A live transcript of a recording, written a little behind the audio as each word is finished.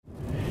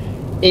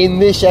In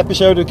this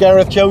episode of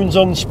Gareth Jones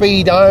on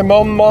Speed, I'm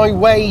on my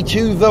way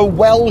to the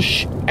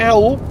Welsh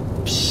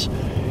Alps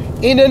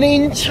in an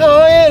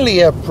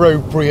entirely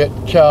appropriate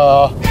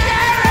car.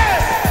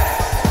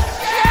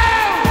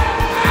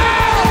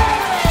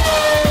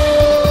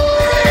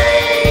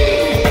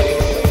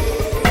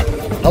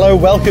 Hello,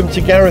 welcome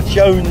to Gareth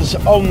Jones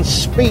on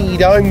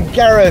Speed. I'm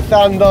Gareth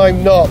and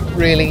I'm not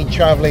really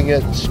travelling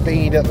at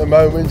speed at the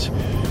moment.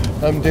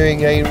 I'm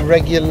doing a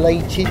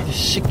regulated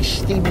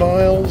 60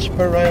 miles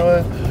per hour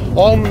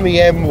on the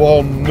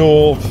M1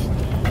 North,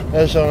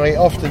 as I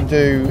often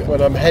do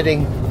when I'm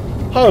heading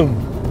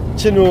home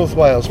to North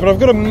Wales. But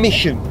I've got a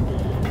mission.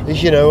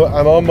 As you know,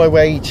 I'm on my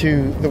way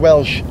to the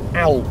Welsh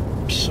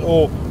Alps,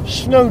 or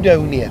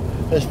Snowdonia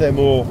as they're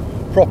more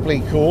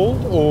properly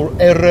called, or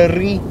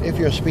Eryri if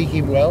you're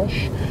speaking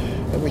Welsh,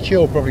 which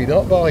you're probably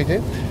not, but I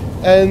do.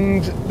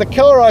 And the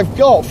car I've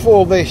got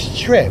for this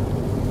trip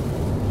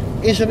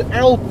is an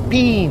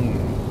Alpine,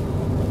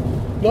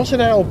 not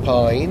an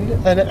Alpine,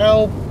 an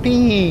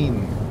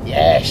Alpine.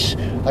 Yes,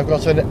 I've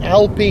got an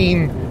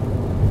Alpine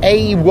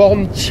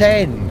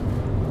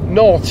A110,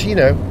 not, you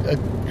know, a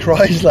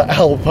Chrysler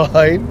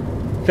Alpine,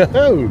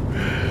 no,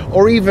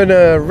 or even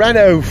a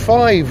Renault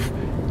 5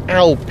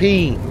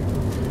 Alpine,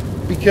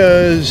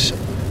 because,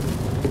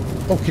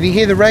 oh, can you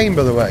hear the rain,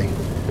 by the way?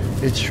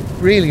 It's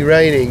really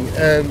raining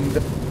and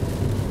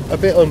a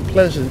bit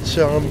unpleasant,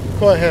 so I'm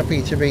quite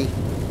happy to be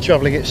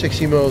travelling at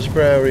 60 miles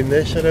per hour in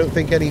this. I don't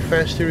think any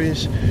faster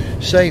is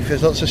safe.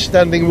 There's lots of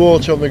standing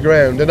water on the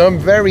ground, and I'm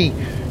very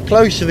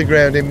close to the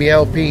ground in the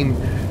Alpine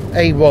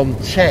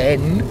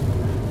A110.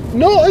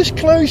 Not as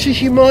close as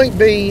you might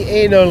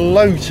be in a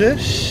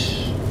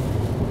Lotus,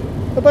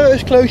 about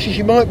as close as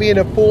you might be in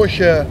a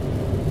Porsche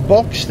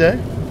Boxster.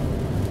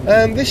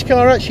 And this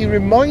car actually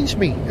reminds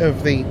me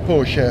of the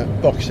Porsche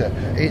Boxster.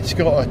 It's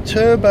got a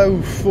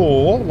Turbo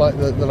 4, like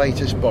the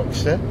latest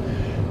Boxster.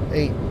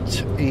 It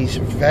is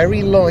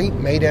very light,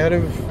 made out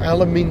of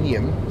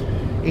aluminium.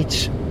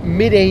 It's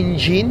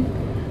mid-engine,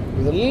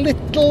 with a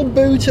little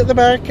boot at the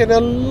back and a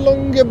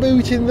longer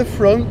boot in the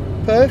front.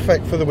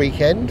 Perfect for the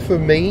weekend for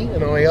me,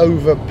 and I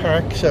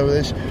overpack, so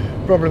there's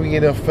probably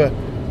enough for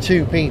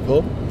two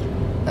people.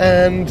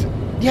 And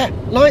yeah,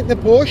 like the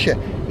Porsche,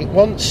 it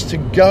wants to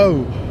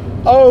go.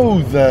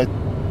 Oh, the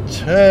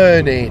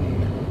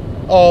turning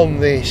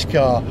on this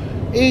car.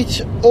 It's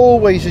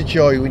always a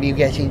joy when you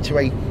get into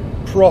a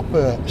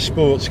proper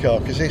sports car,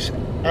 because this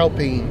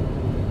Alpine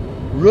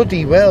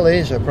ruddy well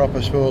is a proper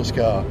sports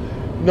car,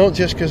 not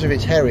just because of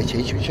its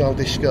heritage, which I'll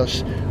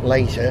discuss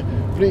later,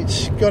 but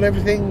it's got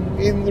everything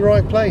in the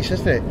right place,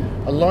 hasn't it?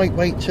 A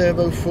lightweight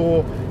Turbo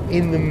 4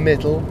 in the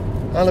middle,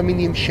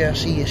 aluminium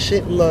chassis, you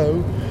sit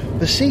low.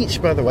 The seats,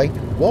 by the way,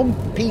 one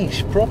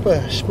piece,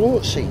 proper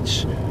sports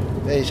seats.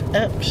 There's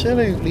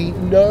absolutely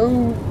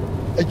no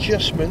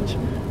adjustment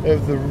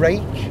of the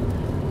rake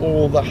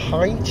or the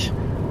height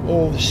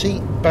or the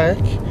seat back.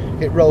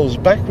 It rolls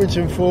backwards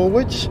and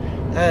forwards,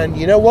 and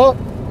you know what?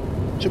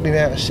 It took me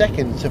about a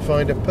second to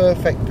find a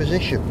perfect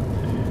position.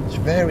 It's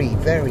very,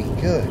 very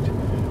good.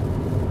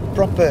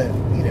 Proper,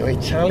 you know,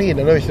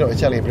 Italian, I know it's not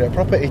Italian, but a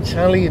proper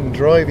Italian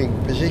driving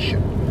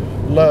position.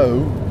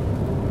 Low,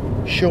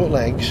 short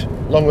legs,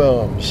 long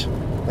arms.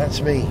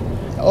 That's me.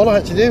 All I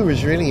had to do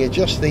was really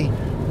adjust the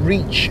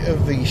reach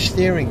of the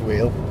steering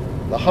wheel.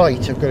 The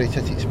height, I've got it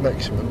at its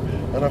maximum,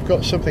 and I've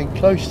got something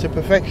close to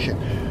perfection.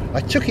 I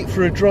took it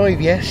for a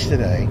drive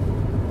yesterday.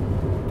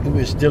 It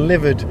was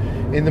delivered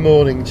in the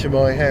morning to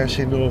my house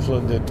in North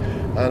London,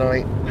 and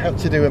I had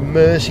to do a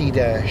Mersey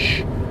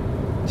dash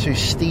to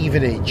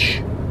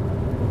Stevenage.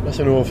 That's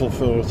an awful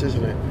thought,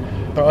 isn't it?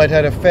 But I'd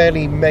had a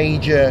fairly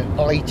major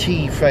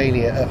IT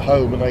failure at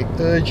home, and I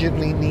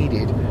urgently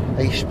needed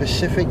a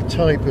specific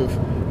type of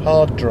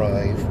hard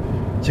drive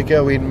to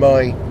go in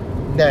my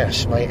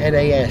NAS, my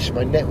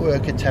my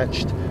network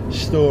attached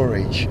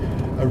storage.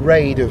 A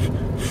RAID of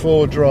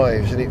 4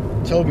 drives, and it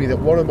told me that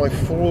one of my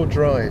 4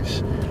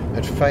 drives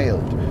had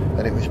failed,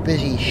 and it was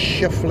busy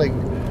shuffling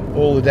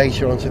all the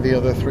data onto the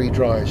other 3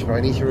 drives, but I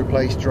need to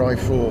replace drive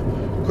 4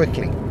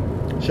 quickly.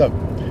 So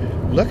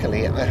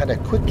luckily I had a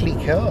Quickly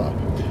car,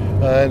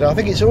 and I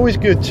think it's always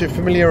good to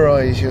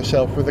familiarise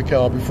yourself with the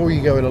car before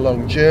you go on a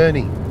long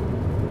journey.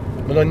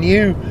 And I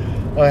knew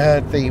I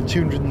had the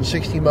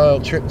 260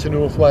 mile trip to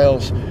North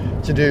Wales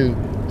to do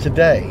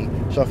today,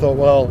 so I thought,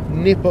 well, I'll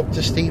nip up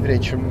to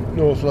Stevenage from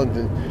North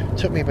London. It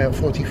took me about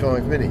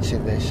 45 minutes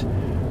in this.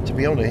 To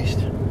be honest,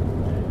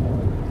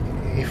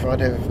 if I'd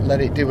have let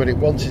it do what it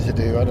wanted to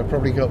do, I'd have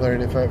probably got there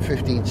in about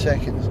 15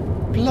 seconds.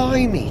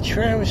 Blimey,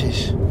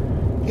 trousers.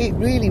 It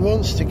really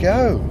wants to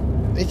go.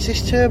 It's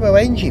this turbo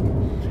engine.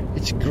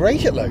 It's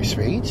great at low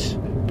speeds,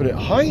 but at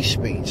high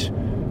speeds,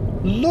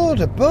 Lord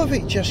above,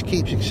 it just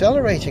keeps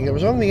accelerating. I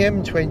was on the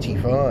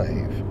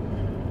M25,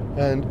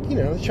 and, you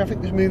know, the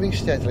traffic was moving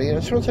steadily, and I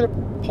just wanted to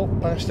pop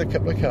past a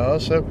couple of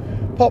cars, so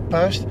pop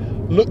past,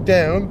 look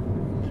down,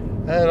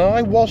 and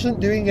I wasn't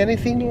doing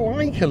anything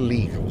like a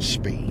legal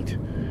speed.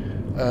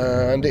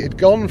 And it had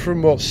gone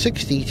from,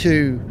 60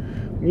 to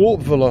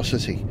warp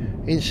velocity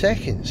in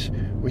seconds,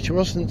 which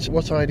wasn't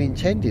what I'd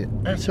intended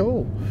at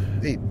all.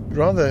 It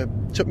rather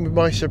took me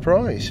by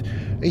surprise.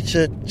 It's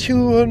a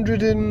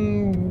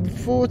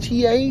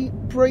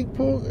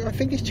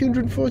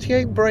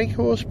 248 brake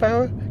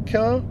horsepower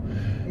car.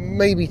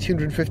 Maybe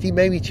 250,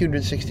 maybe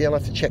 260. I'll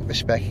have to check the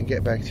spec and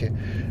get back to you.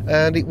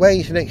 And it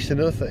weighs next to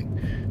nothing.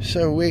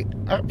 So it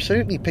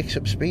absolutely picks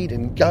up speed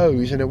and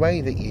goes in a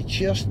way that you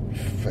just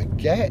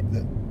forget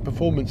that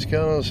performance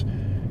cars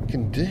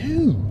can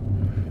do.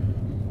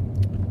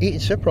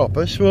 It's a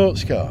proper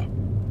sports car.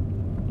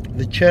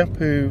 The chap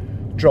who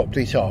dropped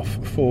it off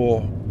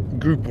for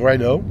Groupe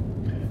Renault,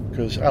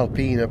 because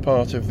Alpine are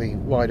part of the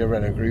wider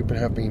Renault group and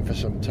have been for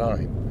some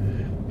time,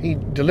 he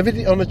delivered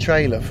it on a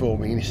trailer for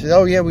me, and he said,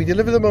 oh yeah, we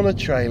deliver them on a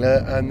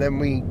trailer and then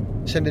we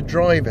send a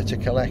driver to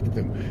collect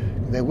them.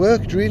 And they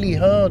worked really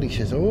hard. He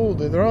says, oh,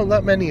 there aren't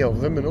that many of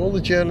them, and all the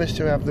journalists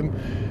who have them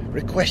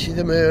requested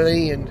them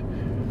early, and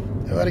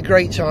they've had a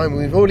great time.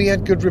 We've already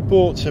had good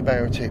reports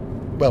about it.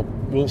 Well,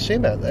 we'll see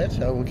about that.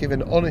 I will give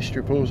an honest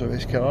report of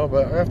this car,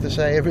 but I have to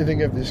say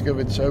everything I've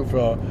discovered so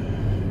far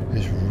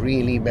has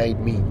really made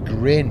me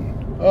grin.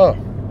 Oh,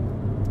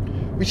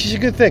 which is a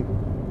good thing,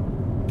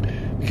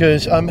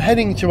 because I'm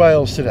heading to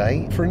Wales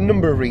today for a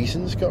number of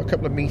reasons. Got a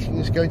couple of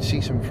meetings, going to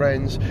see some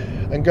friends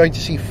and going to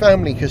see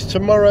family, because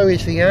tomorrow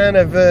is the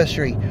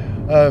anniversary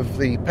of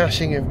the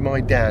passing of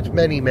my dad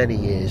many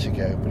years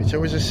ago. But it's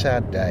always a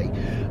sad day,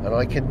 and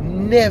I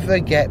can never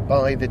get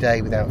by the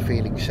day without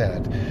feeling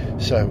sad.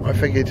 So I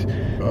figured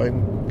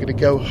I'm going to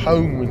go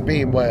home and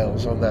be in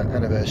Wales on that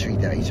anniversary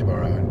day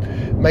tomorrow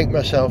and make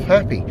myself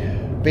happy.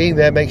 Being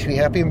there makes me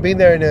happy, and being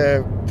there in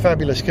a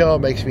fabulous car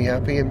makes me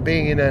happy, and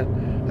being in an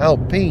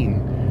Alpine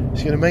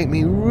is going to make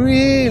me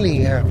really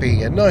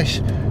happy. A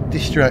nice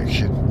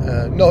distraction,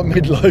 not a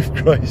midlife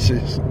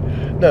crisis.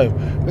 No,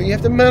 but you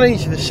have to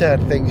manage the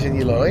sad things in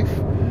your life,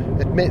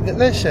 admit that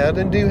they're sad,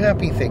 and do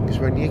happy things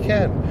when you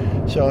can.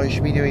 So I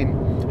should be doing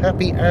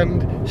happy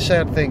and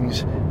sad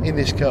things in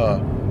this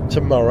car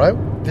tomorrow,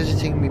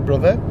 visiting my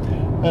brother,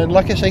 and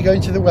like I say,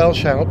 going to the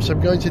Welsh Alps.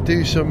 I'm going to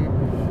do some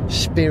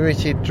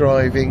spirited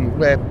driving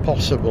where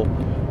possible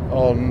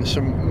on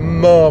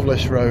some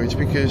marvellous roads,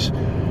 because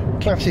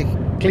classic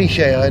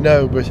cliche, I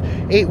know, but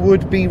it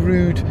would be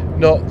rude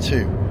not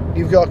to.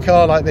 You've got a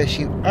car like this,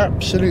 you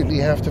absolutely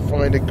have to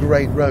find a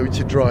great road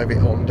to drive it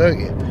on, don't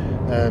you?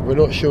 We're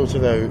not short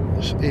of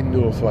those in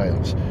North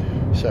Wales.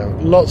 So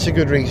lots of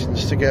good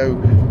reasons to go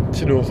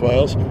to North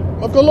Wales.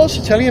 I've got lots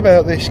to tell you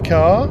about this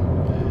car.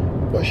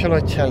 What shall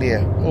I tell you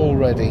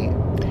already?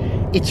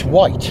 It's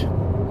white.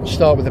 We'll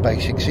start with the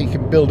basics so you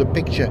can build a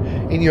picture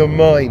in your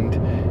mind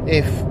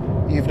if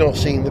you've not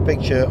seen the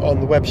picture on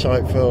the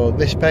website for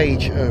this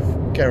page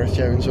of Gareth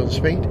Jones on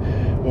Speed,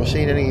 or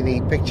seen any of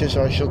the pictures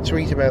I shall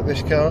tweet about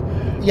this car.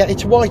 Yeah,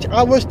 it's white.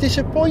 I was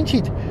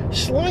disappointed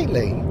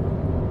slightly,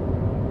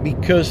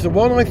 because the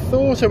one I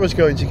thought I was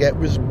going to get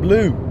was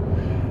blue.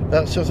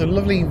 That sort of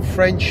lovely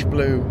French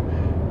blue,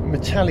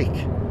 metallic,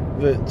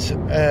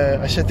 that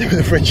I said there with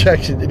a French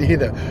accent, didn't you hear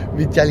that?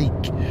 Metallic,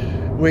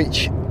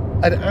 which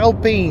an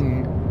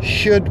Alpine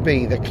should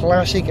be, the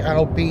classic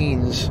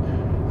Alpines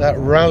that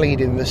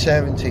rallied in the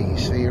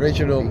 70s, the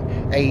original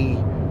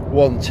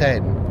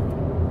A110,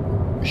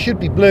 should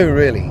be blue,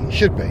 really, it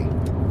should be.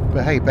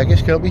 But hey,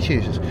 beggars can't be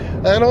choosers.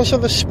 And also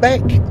the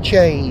spec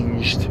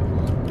changed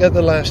at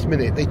the last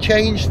minute. They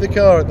changed the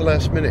car at the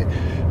last minute.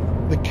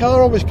 The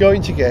car I was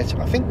going to get,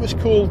 I think, was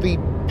called the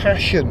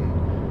Passion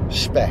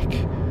spec,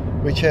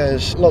 which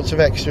has lots of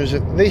extras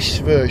that this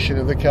version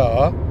of the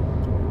car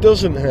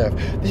doesn't have.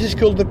 This is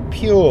called the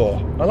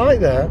Pure. I like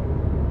that.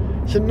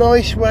 It's a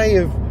nice way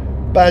of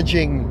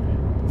badging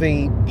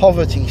the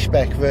poverty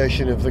spec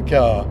version of the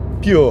car.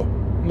 Pure.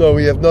 No,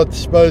 we have not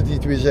spoiled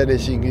it with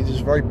anything. It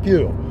is very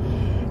pure.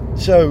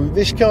 So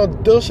this car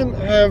doesn't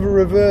have a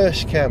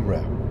reverse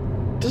camera.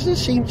 Doesn't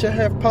seem to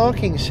have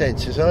parking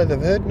sensors either.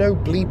 I've heard no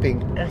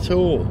bleeping at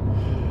all.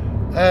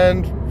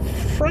 And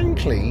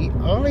frankly,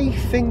 I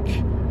think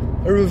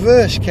a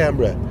reverse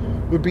camera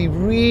would be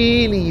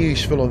really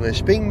useful on this.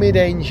 Being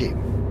mid-engine,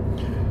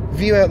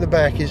 view out the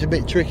back is a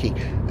bit tricky.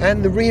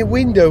 And the rear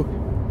window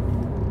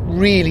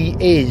really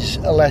is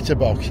a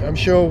letterbox. I'm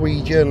sure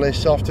we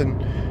journalists often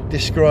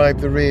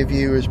describe the rear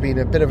view as being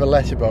a bit of a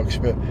letterbox,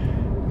 but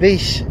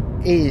this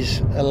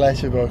is a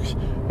letterbox.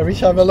 Every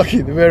time I look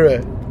in the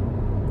mirror,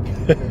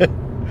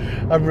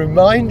 I'm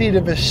reminded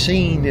of a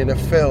scene in a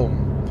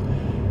film.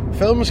 The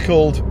film's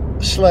called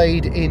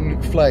Slade in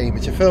Flame.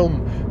 It's a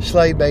film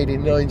Slade made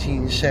in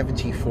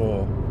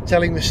 1974,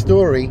 telling the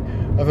story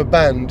of a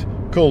band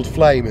called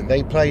Flame, and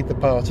they played the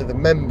part of the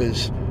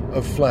members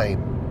of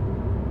Flame.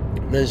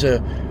 There's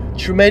a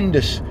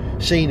tremendous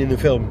scene in the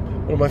film,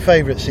 one of my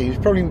favourite scenes,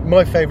 probably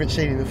my favourite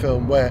scene in the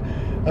film, where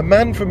a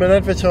man from an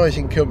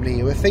advertising company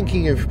who were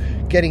thinking of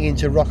getting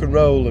into rock and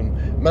roll and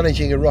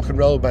managing a rock and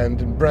roll band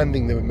and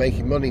branding them and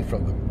making money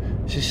from them.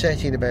 This is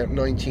set in about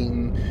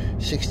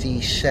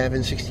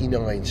 1967,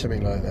 69,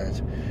 something like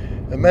that.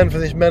 A man for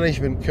this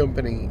management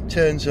company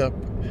turns up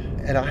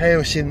at a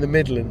house in the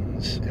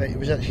Midlands. It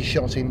was actually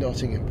shot in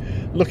Nottingham,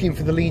 looking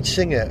for the lead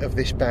singer of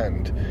this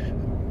band.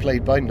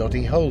 played by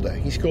Noddy Holder.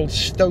 He's called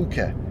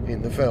Stoker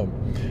in the film.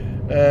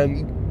 And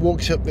he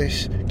walks up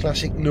this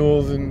classic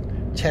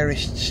northern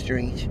terraced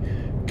street,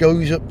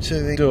 goes up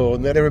to the door,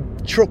 and there are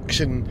trucks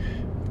and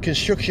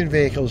construction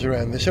vehicles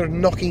around. They're sort of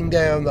knocking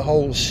down the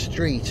whole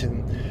street,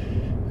 and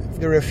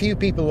there are a few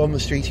people on the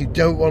street who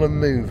don't want to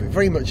move.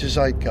 Very much a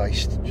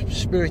zeitgeist,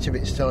 spirit of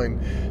its time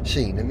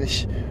scene. And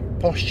this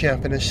posh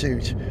chap in a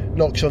suit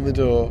knocks on the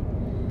door,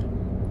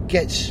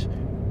 gets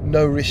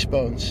no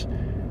response.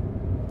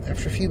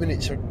 After a few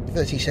minutes or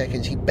 30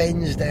 seconds, he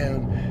bends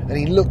down and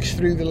he looks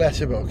through the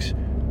letterbox,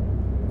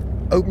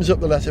 opens up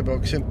the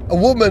letterbox, and a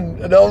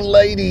woman, an old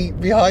lady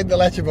behind the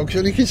letterbox,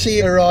 and you can see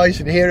her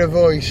eyes and hear her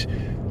voice.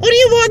 "What do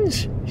you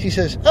want?" She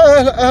says,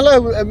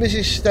 "Hello,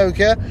 Mrs.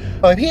 Stoker.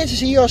 I'm here to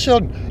see your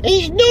son."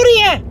 "He's not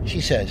here,"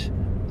 she says.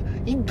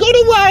 "He got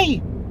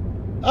away."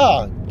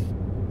 "Ah,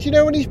 do you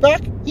know when he's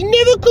back?" "He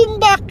never come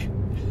back."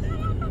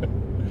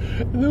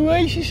 And the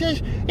way she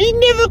says, "He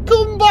never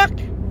come back,"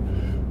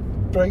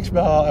 breaks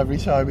my heart every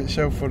time. It's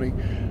so funny.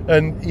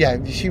 And yeah,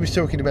 she was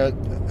talking about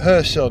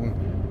her son,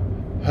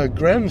 her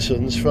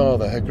grandson's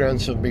father, her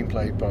grandson being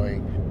played by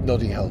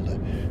Noddy Holder.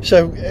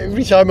 So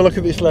every time I look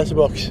at this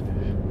letterbox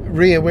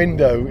rear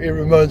window, it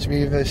reminds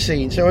me of the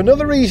scene. So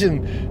another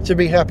reason to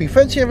be happy.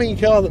 Fancy having a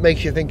car that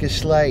makes you think of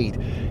Slade.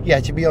 Yeah,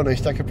 to be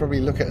honest, I could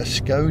probably look at a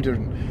Skoda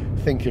and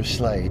think of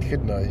Slade,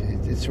 couldn't I?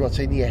 It's what's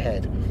in your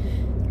head.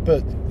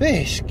 But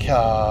this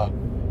car,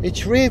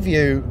 its rear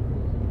view,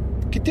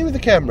 could do with the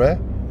camera.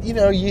 You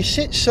know, you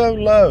sit so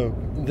low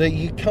that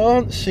you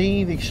can't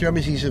see the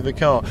extremities of the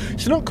car.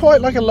 It's not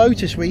quite like a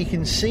Lotus where you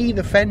can see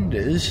the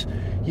fenders.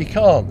 You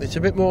can't. It's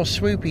a bit more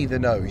swoopy, the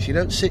nose. You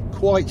don't sit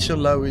quite so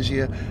low as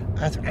you're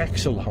at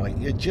axle height.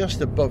 You're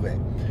just above it.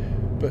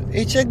 But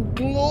it's a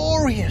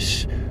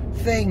glorious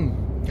thing.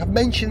 I've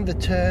mentioned the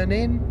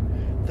turn-in,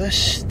 the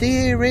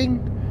steering.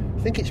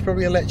 I think it's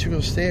probably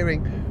electrical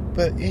steering,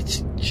 but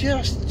it's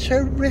just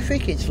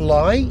terrific. It's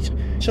light.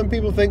 Some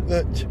people think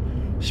that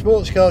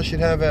sports cars should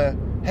have a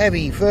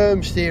heavy,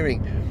 firm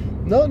steering.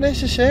 Not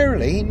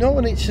necessarily. Not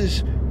when it's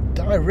as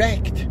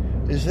direct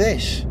as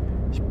this.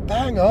 It's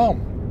bang on.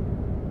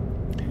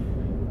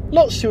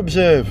 Lots to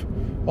observe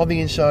on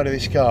the inside of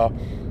this car.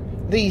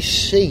 These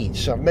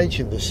seats, I've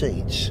mentioned the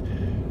seats,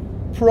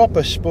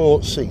 proper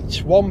sports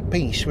seats, one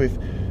piece with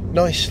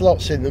nice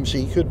slots in them, so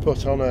you could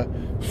put on a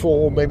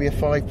 4, maybe a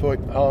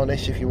 5-point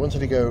harness if you wanted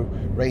to go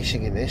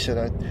racing in this, and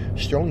I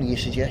strongly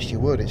suggest you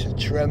would. It's a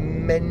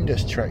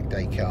tremendous track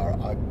day car.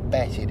 I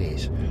bet it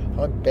is.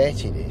 I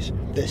bet it is.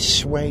 They're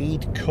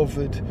suede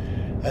covered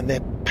and they're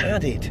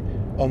padded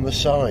on the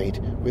side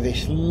with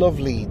this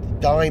lovely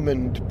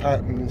diamond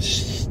pattern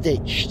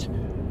stitched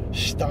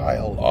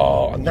style.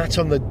 Oh, and that's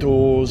on the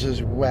doors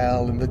as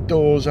well, and the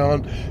doors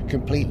aren't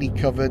completely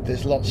covered.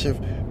 There's lots of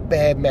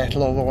bare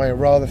metal, although I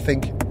rather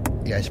think,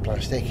 yeah, it's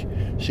plastic,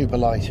 super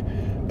light,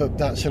 but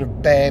that sort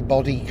of bare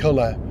body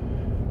colour,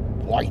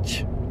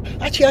 white.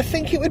 Actually, I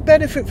think it would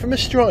benefit from a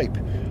stripe.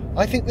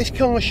 I think this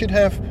car should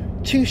have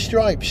 2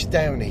 stripes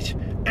down it,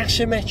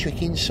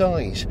 asymmetric in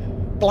size,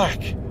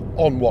 black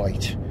on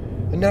white,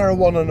 a narrow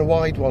one and a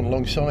wide one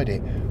alongside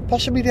it,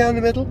 possibly down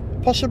the middle,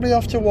 possibly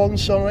off to one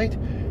side.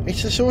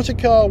 It's the sort of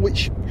car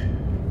which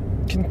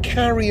can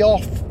carry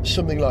off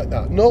something like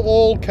that. Not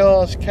all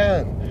cars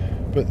can,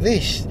 but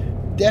this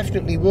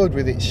definitely would,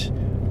 with its,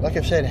 like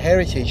I've said,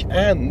 heritage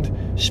and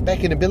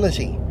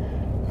spec'ability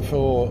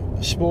for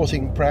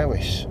sporting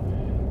prowess.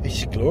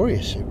 It's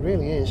glorious, it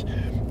really is.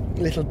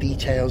 Little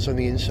details on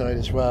the inside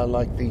as well,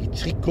 like the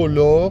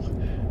tricolore,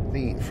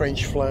 the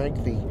French flag,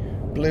 the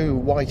blue,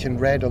 white and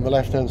red on the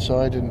left hand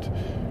side, and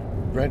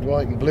red,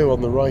 white and blue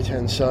on the right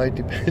hand side,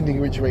 depending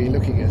which way you're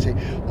looking at it,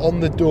 on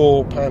the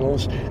door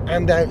panels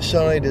and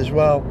outside as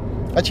well.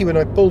 Actually, when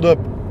I pulled up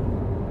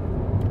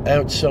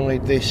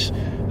outside this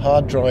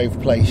hard drive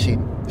place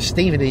in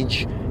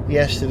Stevenage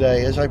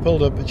yesterday, as I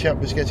pulled up, a chap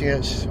was getting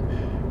out.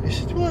 He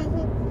said,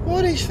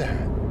 what is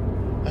that?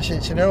 I said,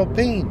 it's an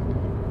Alpine.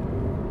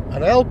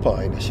 An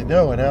Alpine? I said,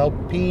 no, an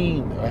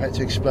Alpine. I had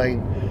to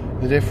explain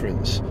the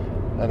difference,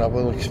 and I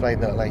will explain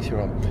that later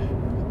on.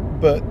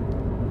 But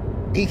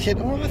he said,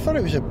 oh, I thought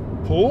it was a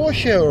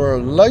Porsche or a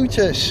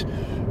Lotus.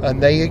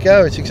 And there you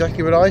go, it's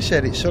exactly what I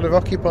said. It sort of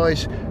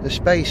occupies the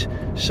space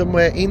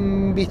somewhere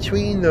in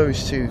between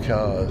those two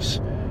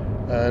cars.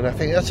 And I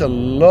think that's a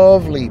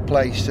lovely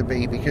place to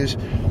be, because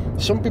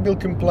some people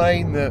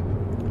complain that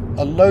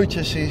a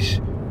Lotus is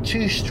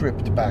too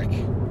stripped back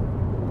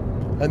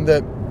and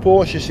that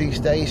Porsches these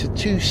days are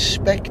too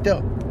specced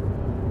up.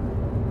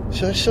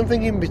 So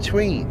something in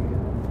between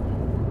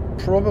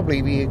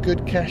probably be a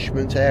good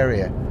catchment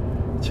area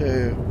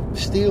to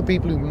steal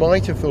people who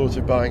might have thought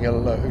of buying a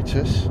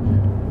Lotus,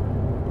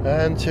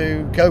 and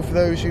to go for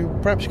those who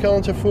perhaps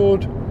can't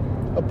afford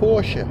a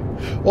Porsche.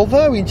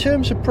 Although in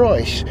terms of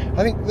price,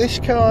 I think this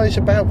car is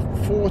about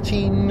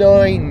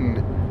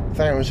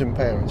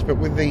 £49,000, but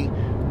with the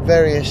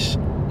various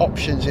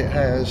options it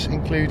has,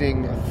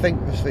 including, I think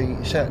there's the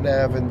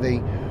sat-nav and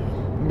the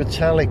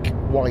metallic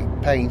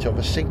white paint, or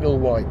the signal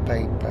white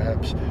paint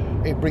perhaps,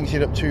 it brings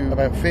it up to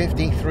about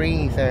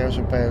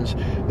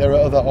 £53,000. There are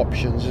other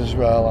options as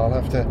well. I'll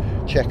have to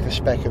check the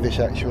spec of this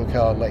actual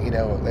car and let you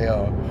know what they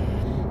are.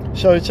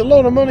 So it's a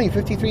lot of money,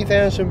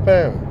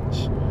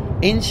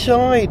 £53,000.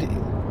 Inside,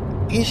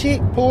 is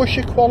it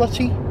Porsche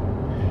quality?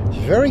 It's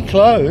very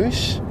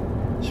close.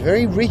 It's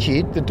very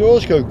rigid. The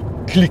doors go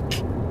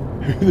click,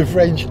 the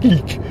French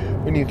click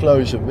when you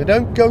close them. They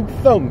don't go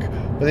thunk,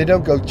 but they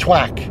don't go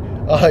twack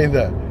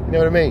either. You know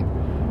what I mean?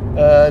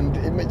 And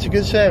it's a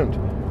good sound.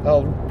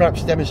 I'll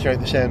perhaps demonstrate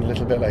the sound a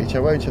little bit later.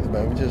 I won't at the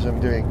moment, as I'm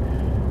doing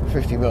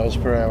 50 miles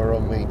per hour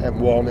on the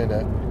M1 in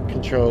a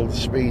controlled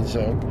speed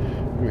zone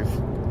with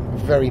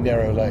very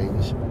narrow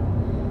lanes.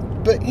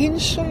 But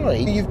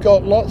inside, you've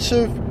got lots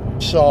of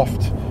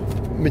soft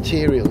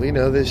material. You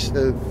know, there's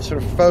the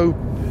sort of faux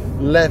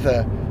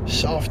leather,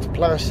 soft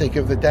plastic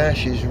of the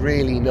dash is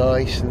really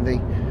nice, and the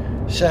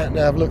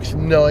sat-nav looks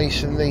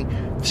nice, and the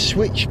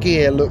switch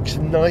gear looks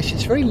nice.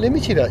 It's very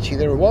limited, actually.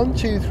 There are 1,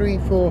 2, 3,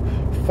 4,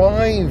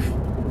 5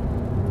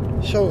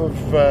 sort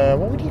of,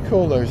 what would you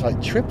call those?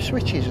 Like trip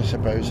switches, I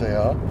suppose they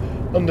are,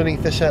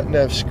 underneath the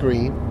sat-nav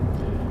screen.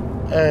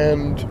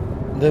 And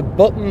the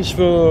buttons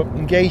for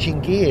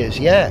engaging gears,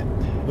 yeah.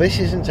 This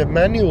isn't a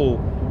manual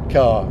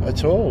car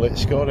at all.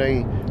 It's got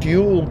a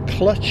dual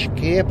clutch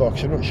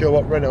gearbox. I'm not sure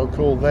what Renault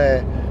called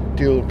their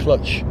dual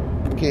clutch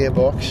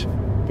gearbox,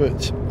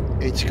 but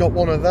it's got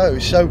one of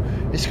those. So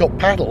it's got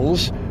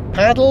paddles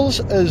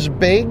as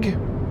big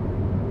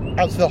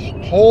as the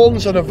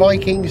horns on a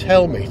Viking's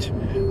helmet.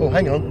 Oh,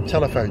 hang on,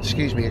 telephone,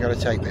 excuse me, I've got to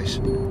take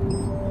this.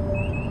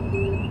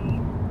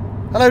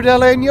 Hello,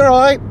 darling, you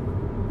alright?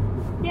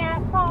 Yeah,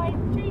 hi,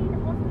 Jean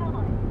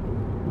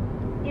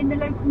online. In the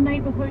local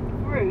neighbourhood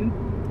group,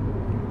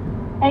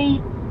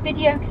 a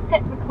video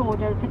cassette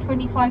recorder for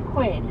 25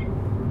 quid.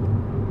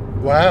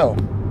 Wow.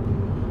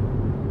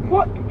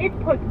 What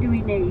input do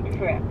we need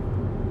for it?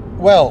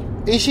 Well,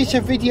 is it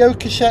a video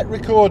cassette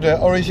recorder,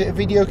 or is it a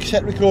video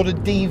cassette recorder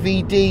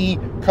DVD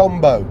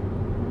combo?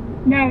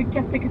 No,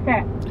 just a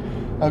cassette.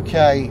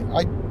 Okay,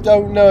 I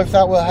don't know if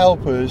that will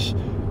help us.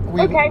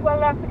 Okay, well,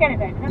 forget it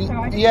then. That's all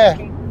right. Yeah,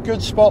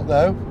 good spot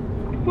though.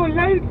 I saw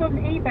loads on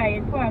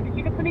eBay as well. Did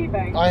you look on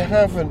eBay? I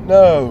haven't,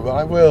 no,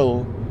 I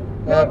will.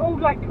 They're all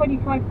like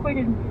 25 quid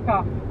and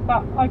stuff,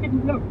 but I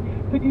didn't look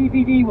for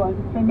DVD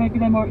ones, so maybe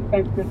they're more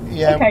expensive.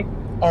 Yeah. Okay.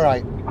 All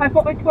right. I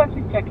thought it was worth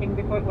just checking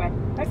before it went.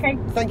 Okay.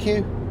 Thank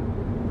you.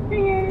 See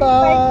you.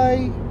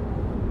 Bye.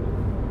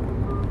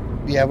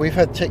 Yeah, we've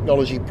had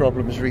technology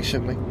problems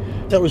recently.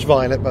 That was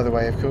Violet, by the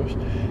way, of course.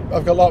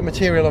 I've got a lot of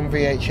material on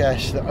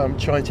VHS that I'm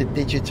trying to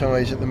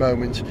digitise at the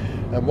moment.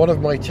 And one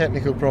of my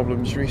technical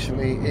problems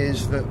recently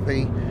is that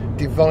the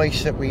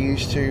device that we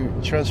use to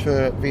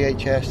transfer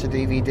VHS to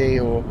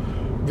DVD or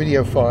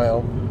video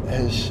file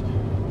has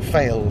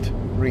failed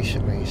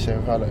recently. So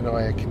Violet and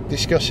I are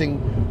discussing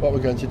what we're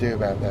going to do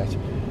about that.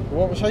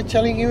 What was I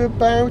telling you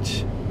about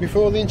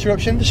before the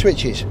interruption? The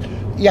switches.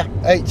 Yeah,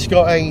 it's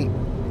got a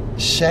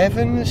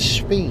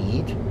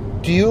 7-speed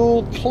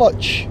dual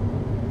clutch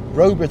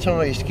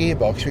robotised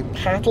gearbox with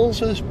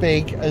paddles as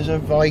big as a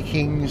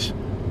Viking's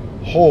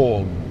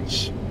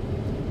horns,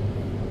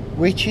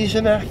 which is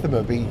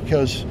anathema,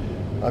 because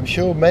I'm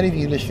sure many of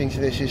you listening to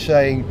this is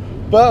saying,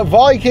 but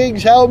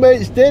Vikings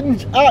helmets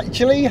didn't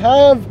actually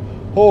have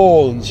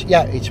horns.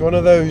 Yeah, it's one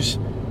of those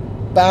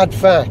bad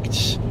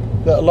facts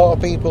that a lot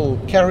of people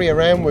carry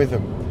around with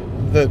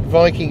them, that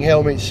Viking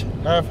helmets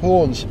have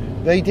horns.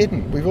 They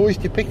didn't. We've always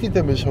depicted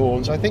them as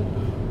horns. I think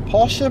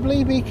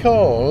possibly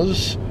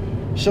because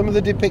some of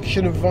the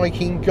depiction of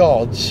Viking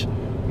gods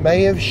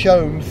may have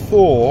shown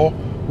Thor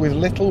with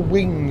little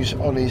wings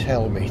on his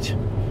helmet,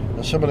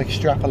 and someone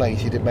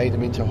extrapolated and made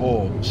them into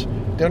horns.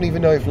 Don't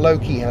even know if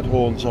Loki had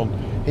horns on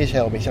his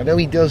helmet. I know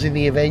he does in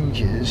the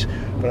Avengers,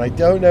 but I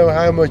don't know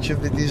how much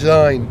of the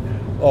design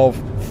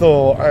of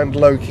Thor and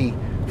Loki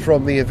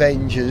from the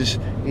Avengers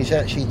is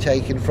actually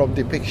taken from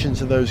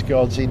depictions of those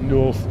gods in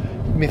Norse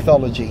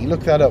mythology.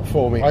 Look that up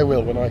for me. I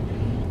will when I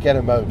get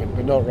a moment,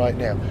 but not right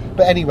now.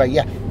 But anyway,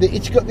 yeah,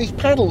 it's got these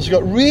paddles,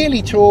 got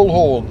really tall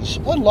horns,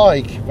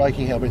 unlike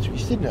Viking helmets,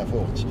 which didn't have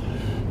horns,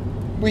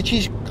 which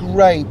is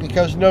great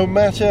because no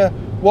matter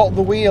what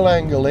the wheel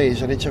angle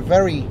is, and it's a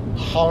very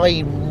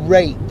high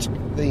rate,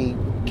 the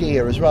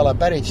gear as well, I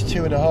bet it's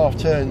 2.5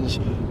 turns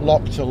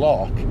lock to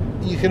lock,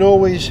 you can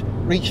always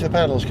reach the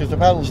paddles because the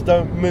paddles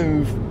don't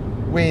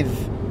move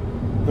with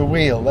the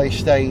wheel, they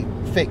stay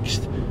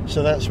fixed,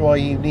 so that's why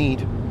you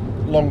need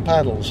long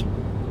paddles.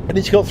 And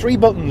it's got 3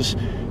 buttons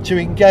to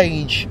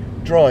engage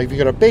drive. You've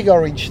got a big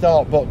orange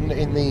start button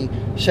in the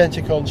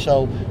centre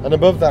console, and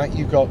above that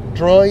you've got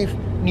drive,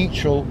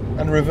 neutral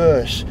and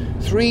reverse.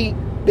 3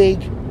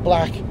 big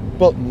black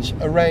buttons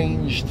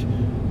arranged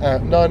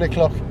at 9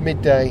 o'clock,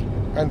 midday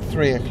and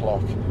 3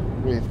 o'clock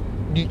with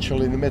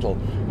neutral in the middle.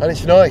 And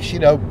it's nice, you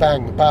know,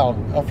 bang,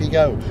 bang, off you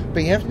go.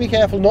 But you have to be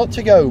careful not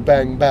to go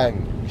bang,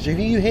 bang, because if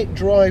you hit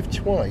drive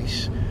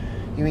twice,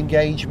 you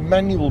engage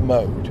manual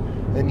mode,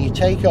 and you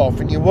take off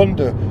and you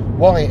wonder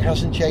why it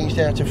hasn't changed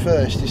out to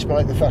first,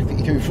 despite the fact that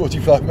you're doing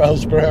 45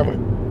 miles per hour.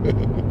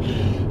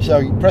 So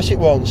you press it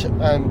once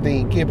and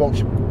the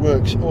gearbox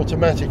works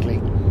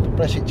automatically.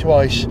 Press it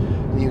twice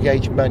and you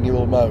engage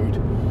manual mode.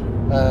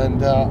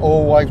 And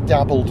I've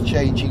dabbled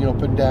changing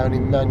up and down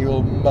in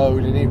manual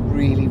mode, and it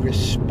really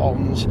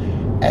responds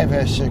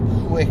ever so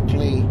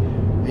quickly.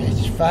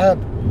 It's fab.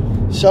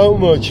 So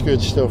much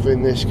good stuff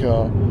in this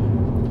car.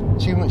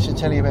 Too much to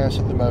tell you about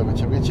at the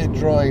moment. I'm going to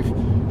drive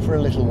for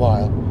a little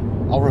while.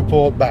 I'll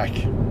report back.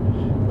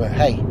 But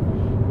hey,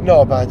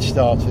 not a bad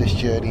start to this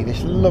journey.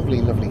 This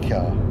lovely, lovely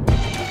car.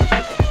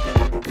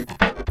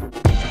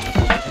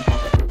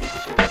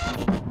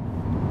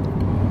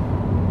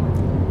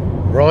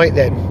 Right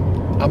then,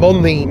 I'm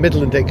on the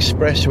Midland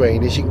Expressway,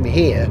 and as you can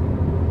hear,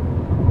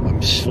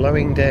 I'm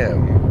slowing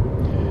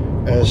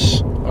down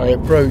as I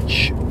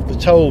approach the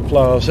toll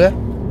plaza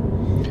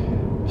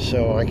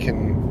so I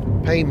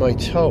can pay my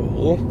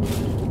toll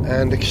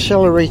and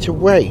accelerate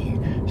away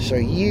so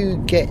you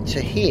get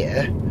to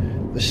hear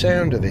the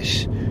sound of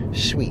this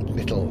sweet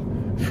little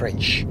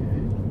French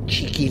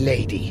cheeky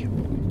lady.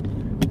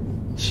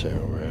 So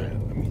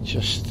let me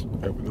just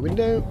open the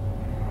window.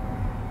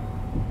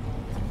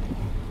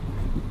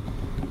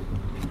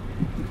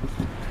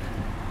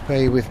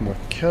 Pay with my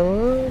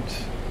card.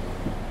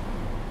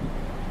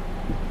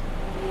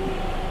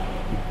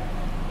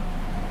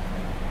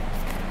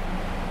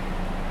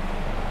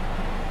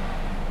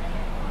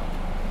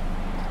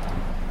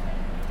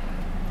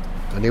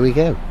 And here we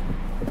go.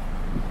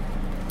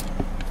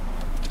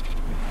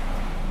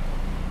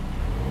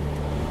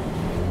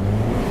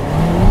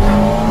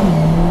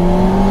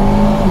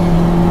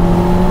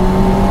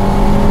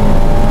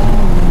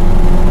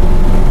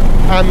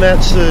 And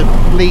that's the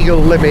legal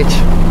limit.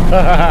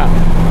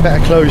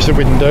 Better close the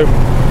window.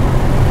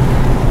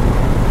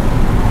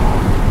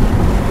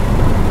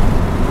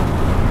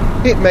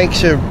 It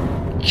makes a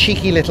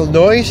cheeky little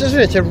noise, doesn't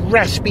it? A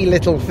raspy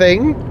little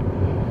thing.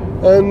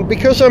 And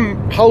because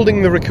I'm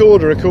holding the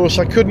recorder, of course,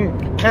 I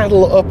couldn't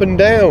paddle up and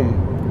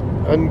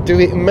down and do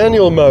it in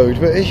manual mode.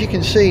 But as you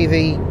can see,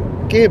 the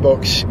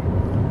gearbox,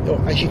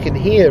 or as you can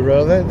hear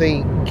rather,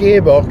 the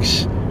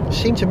gearbox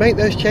seemed to make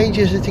those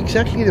changes at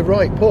exactly the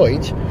right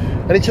point.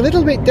 And it's a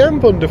little bit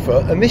damp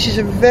underfoot, and this is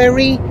a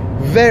very,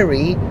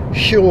 very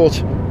short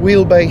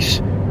wheelbase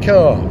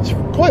car. It's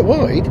quite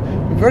wide,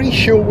 but very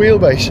short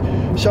wheelbase.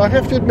 So I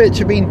have to admit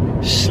to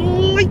being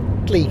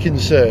slightly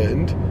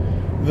concerned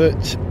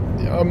that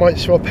I might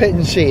swap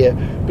ends here.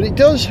 But it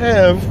does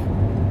have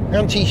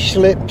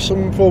anti-slip,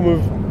 some form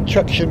of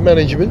traction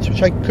management,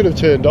 which I could have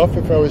turned off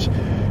if I was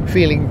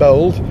feeling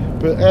bold.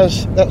 But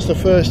as that's the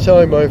first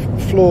time I've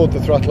floored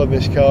the throttle on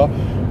this car,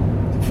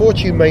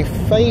 fortune may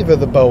favour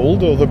the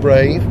bold or the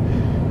brave,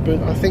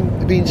 but I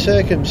think being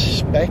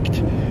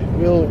circumspect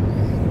will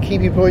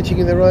keep you pointing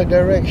in the right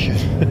direction.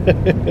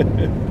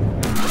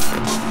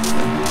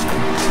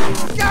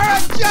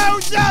 Gareth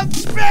Jones on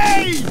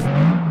speed!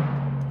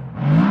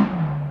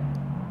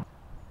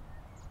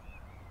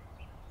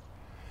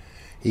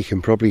 You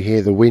can probably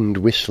hear the wind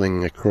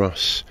whistling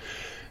across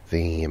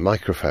the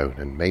microphone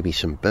and maybe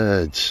some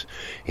birds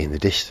in the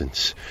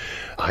distance.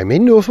 I'm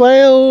in North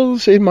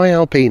Wales in my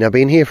Alpine. I've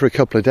been here for a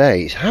couple of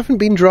days. Haven't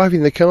been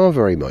driving the car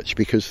very much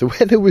because the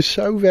weather was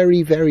so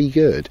very, very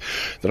good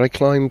that I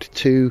climbed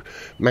 2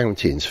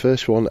 mountains.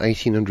 First one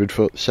 1,800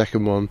 foot,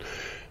 second one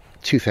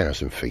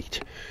 2,000 feet.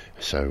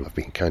 So I've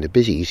been kind of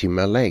busy using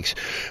my legs,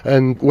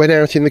 and went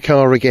out in the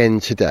car again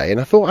today,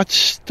 and I thought I'd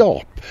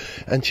stop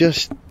and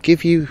just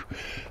give you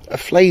a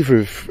flavour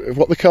of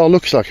what the car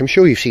looks like. I'm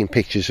sure you've seen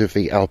pictures of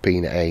the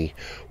Alpine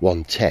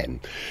A110,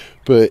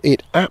 but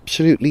it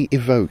absolutely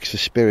evokes the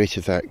spirit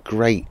of that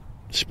great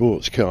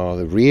sports car,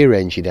 the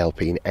rear-engine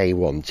Alpine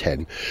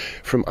A110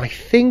 from I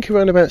think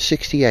around about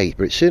 68,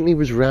 but it certainly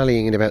was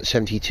rallying in about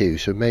 72,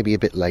 so maybe a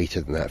bit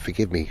later than that.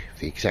 Forgive me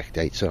if the exact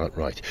dates aren't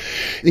right.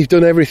 They've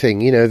done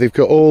everything, you know, they've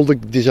got all the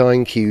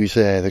design cues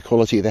there, the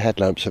quality of the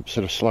headlamps, a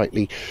sort of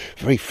slightly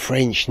very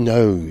French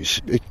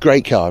nose. A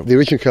great car. The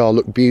original car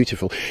looked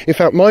beautiful. In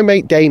fact, my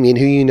mate Damien,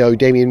 who you know,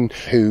 Damien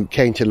who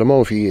came to Le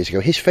Mans a few years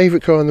ago, his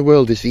favourite car in the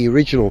world is the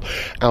original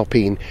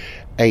Alpine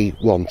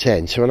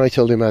A110. So when I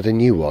told him I had a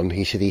new one,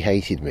 he said he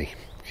hated me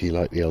because he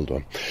liked the old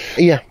one.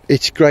 Yeah,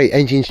 it's great.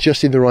 Engine's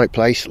just in the right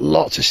place.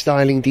 Lots of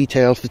styling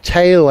details. The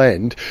tail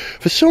end,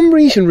 for some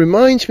reason,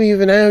 reminds me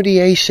of an Audi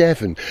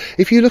A7.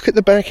 If you look at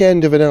the back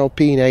end of an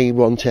Alpine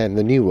A110,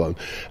 the new one,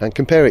 and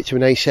compare it to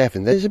an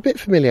A7, there's a bit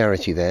of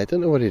familiarity there. Don't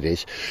know what it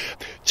is.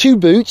 2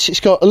 boots. It's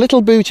got a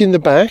little boot in the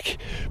back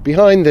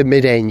behind the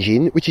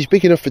mid-engine, which is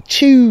big enough for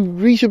 2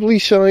 reasonably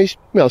sized,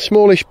 well,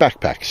 smallish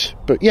backpacks.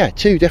 But yeah,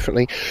 2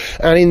 definitely.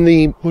 And in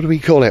the, what do we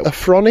call it? A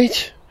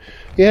fronnet?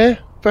 Yeah?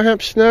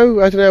 Perhaps,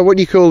 no, I don't know, what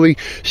do you call the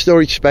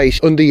storage space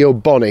under your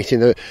bonnet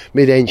in a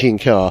mid-engine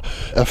car?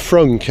 A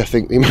frunk, I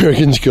think the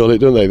Americans call it,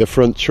 don't they? The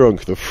front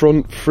trunk, the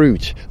front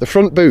fruit, the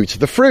front boot,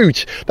 the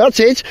fruit, that's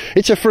it,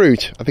 it's a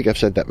fruit. I think I've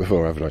said that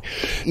before, haven't I?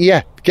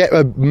 Yeah, get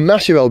a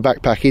massive old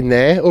backpack in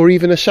there, or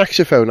even a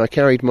saxophone. I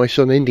carried my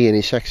son Indy and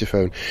his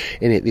saxophone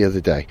in it the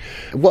other day.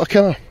 What a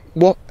car.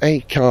 what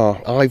a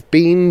car. I've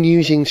been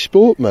using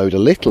sport mode a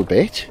little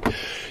bit.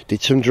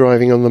 Did some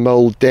driving on the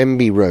Mole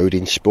Denby Road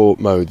in sport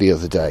mode the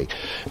other day.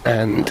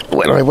 And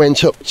when I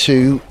went up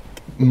to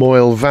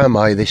Moel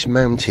Famau, this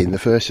mountain, the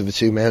first of the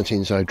two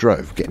mountains I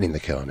drove, getting in the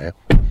car now,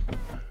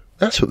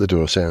 that's what the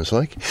door sounds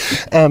like.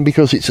 And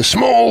because it's a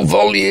small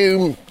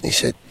volume, he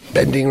said,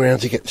 bending around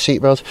to get the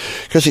seatbelt,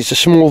 because it's a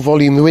small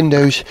volume, the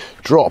windows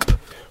drop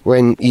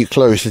when you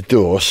close the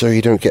door, so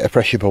you don't get a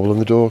pressure bubble,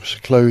 and the doors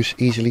close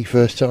easily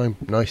first time.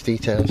 Nice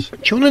details. Do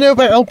you want to know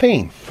about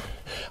Alpine?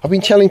 I've been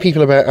telling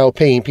people about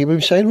Alpine. People have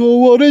been saying, well,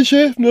 what is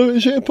it? No,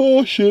 is it a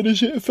Porsche?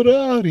 Is it a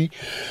Ferrari?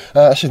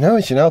 I said, no,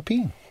 it's an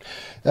Alpine.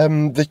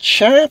 The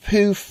chap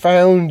who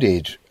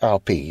founded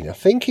Alpine, I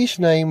think his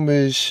name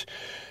was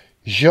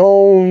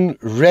Jean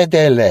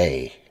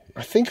Rédélé.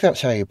 I think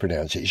that's how you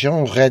pronounce it.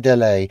 Jean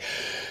Rédélé,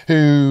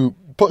 who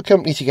put a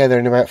company together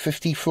in about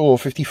 54,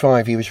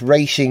 55. He was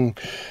racing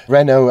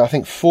Renault, I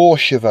think 4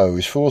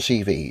 Chevaux, 4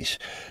 CVs,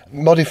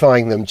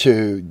 modifying them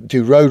to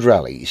do road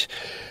rallies.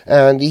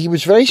 And he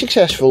was very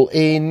successful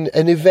in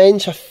an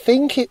event, I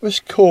think it was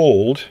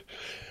called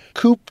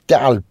Coupe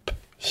d'Alpes,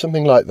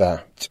 something like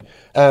that.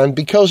 And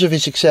because of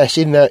his success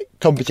in that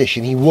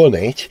competition, he won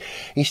it.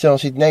 He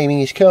started naming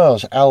his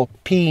cars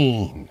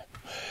Alpine,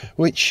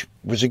 which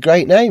was a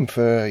great name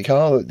for a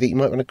car that you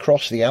might want to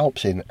cross the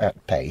Alps in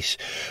at pace.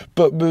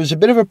 But there was a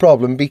bit of a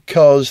problem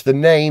because the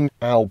name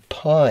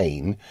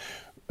Alpine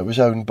was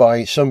owned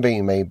by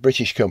Sunbeam, a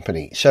British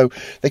company. So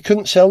they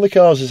couldn't sell the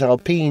cars as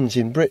Alpines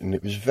in Britain.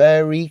 It was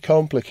very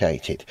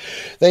complicated.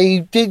 They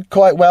did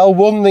quite well,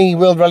 won the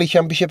World Rally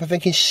Championship, I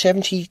think in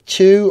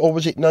 72, or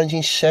was it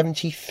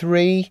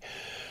 1973?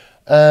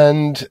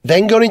 And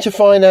then got into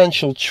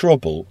financial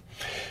trouble.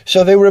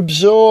 So they were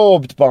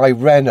absorbed by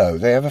Renault.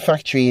 They have a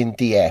factory in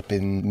Dieppe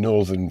in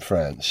northern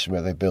France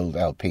where they build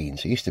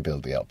Alpines. They used to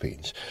build the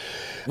Alpines.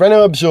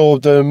 Renault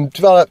absorbed them,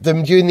 developed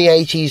them. During the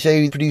 80s,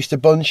 they produced a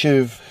bunch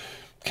of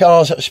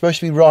cars that were supposed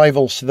to be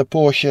rivals to the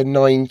Porsche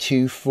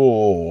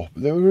 924.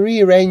 They were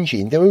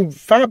rear-engined. They were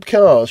fab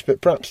cars,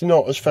 but perhaps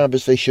not as fab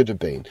as they should have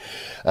been.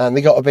 And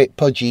they got a bit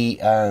pudgy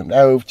and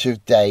out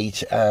of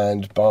date.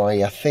 And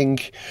by, I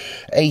think,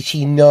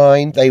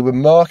 89, they were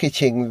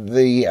marketing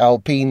the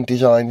Alpine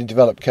designed and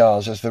developed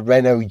cars as the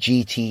Renault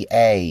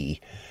GTA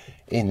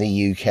in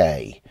the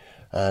UK.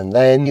 And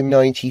then in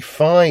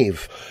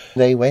 95,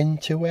 they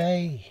went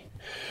away.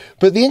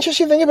 But the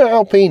interesting thing about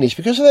Alpine is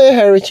because of their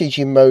heritage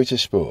in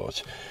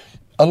motorsport,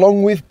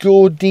 along with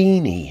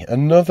Gordini,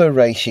 another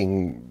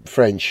racing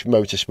French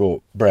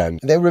motorsport brand,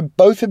 they were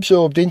both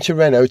absorbed into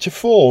Renault to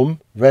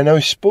form Renault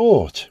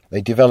Sport.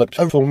 They developed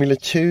a Formula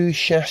 2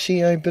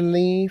 chassis, I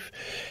believe,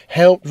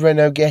 helped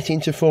Renault get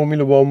into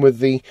Formula 1 with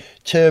the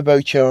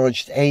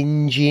turbocharged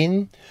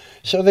engine.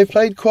 So they've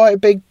played quite a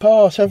big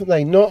part, haven't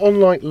they? Not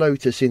unlike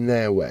Lotus in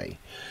their way.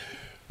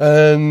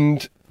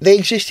 And they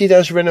existed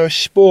as Renault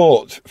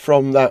Sport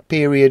from that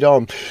period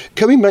on.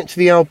 Coming back to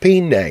the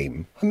Alpine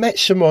name, I met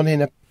someone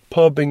in a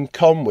pub in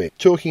Conwy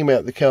talking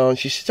about the car, and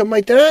she said, oh,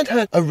 my dad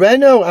had a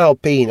Renault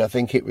Alpine, I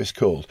think it was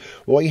called.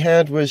 What he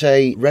had was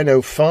a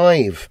Renault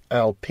 5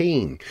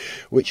 Alpine,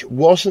 which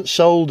wasn't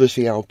sold as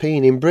the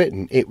Alpine in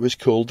Britain. It was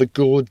called the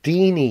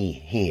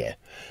Gordini here.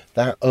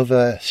 That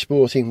other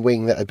sporting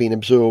wing that had been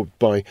absorbed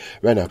by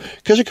Renault.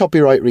 Because of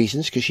copyright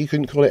reasons, because you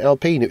couldn't call it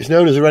Alpine. It was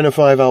known as the Renault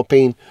 5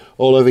 Alpine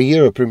all over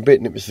Europe. In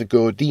Britain, it was the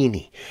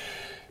Gordini.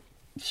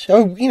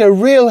 So,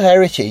 real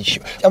heritage.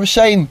 I was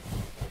saying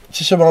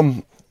to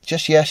someone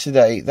just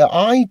yesterday that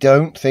I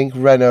don't think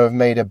Renault have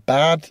made a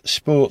bad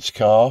sports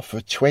car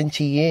for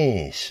 20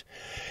 years.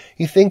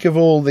 You think of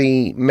all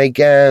the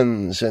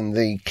Méganes and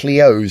the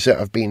Clios that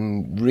have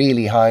been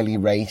really highly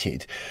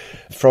rated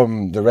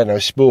from the Renault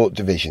Sport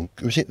division.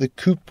 Was it the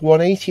Coupe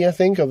 180, I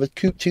think, or the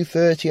Coupe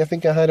 230, I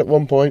think I had at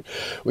one point,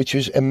 which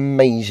was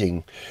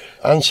amazing.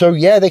 And so,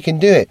 yeah, they can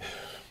do it.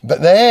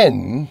 But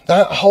then,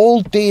 that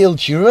whole deal,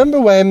 do you remember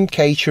when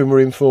Caterham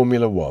were in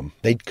Formula 1?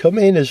 They'd come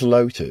in as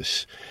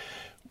Lotus,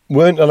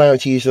 weren't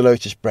allowed to use the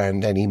Lotus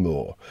brand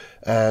anymore,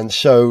 and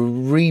so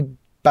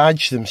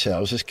rebadged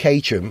themselves as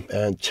Caterham.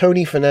 And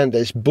Tony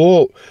Fernandez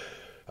bought,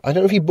 I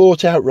don't know if he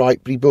bought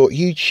outright, but he bought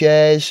huge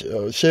shares,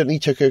 certainly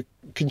took a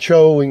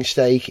controlling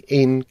stake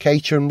in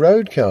Caterham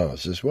road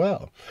cars as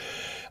well.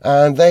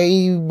 And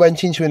they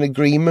went into an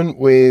agreement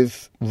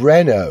with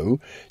Renault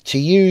to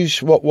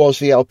use what was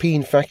the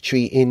Alpine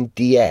factory in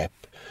Dieppe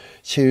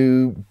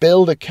to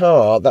build a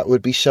car that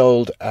would be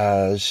sold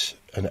as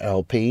an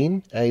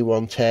Alpine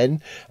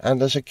A110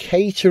 and as a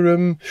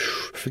Caterham,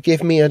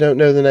 forgive me, I don't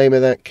know the name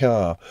of that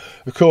car.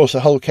 Of course, the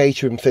whole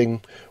Caterham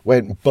thing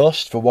went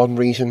bust for one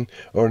reason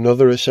or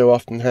another, as so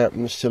often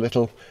happens to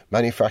little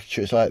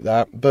manufacturers like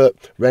that. But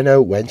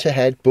Renault went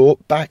ahead,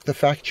 bought back the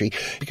factory,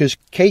 because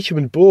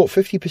Caterham had bought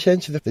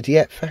 50% of the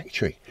Dieppe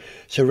factory.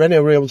 So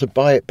Renault were able to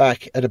buy it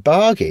back at a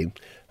bargain,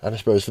 and I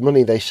suppose the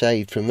money they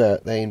saved from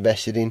that, they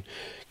invested in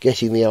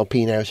getting the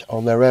Alpine out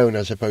on their own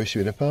as opposed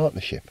to in a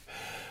partnership.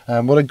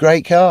 What a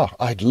great car.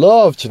 I'd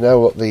love to know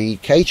what the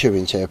Caterham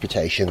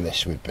interpretation of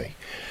this would be.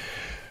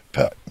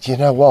 But do you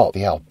know what?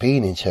 The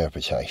Alpine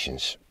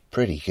interpretation's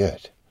pretty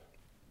good.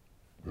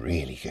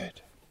 Really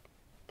good.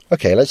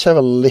 Okay, let's have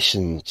a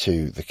listen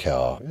to the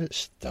car. Let's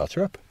start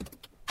her up.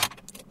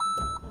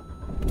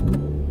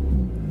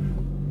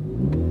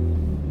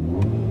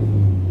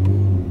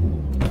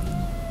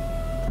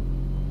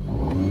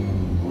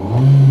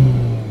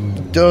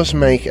 It does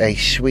make a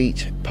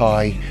sweet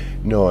pie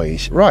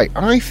noise. Right,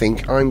 I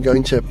think I'm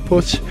going to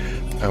put...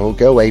 I will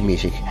go away,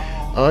 music.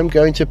 I'm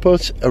going to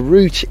put a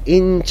route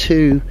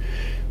into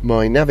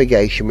my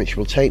navigation which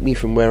will take me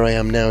from where I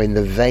am now in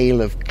the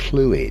Vale of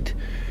Clwyd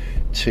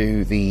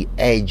to the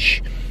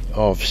edge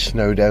of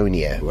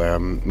Snowdonia, where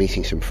I'm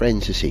meeting some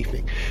friends this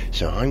evening.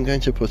 So I'm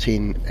going to put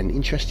in an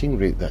interesting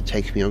route that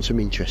takes me on some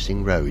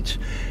interesting roads,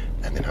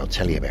 and then I'll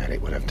tell you about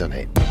it when I've done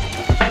it.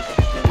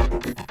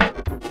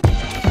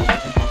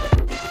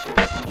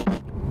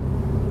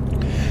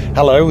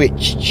 Hello,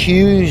 it's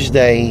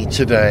Tuesday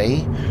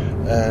today,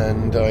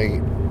 and I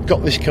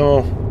got this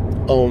car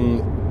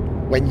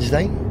on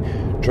Wednesday,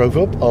 drove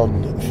up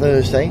on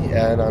Thursday,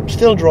 and I'm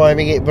still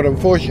driving it, but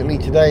unfortunately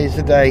today is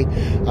the day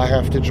I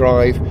have to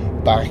drive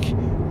back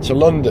to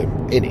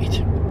London in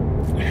it.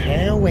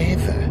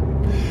 However,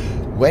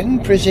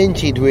 when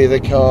presented with a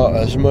car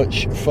as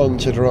much fun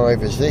to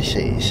drive as this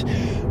is,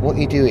 what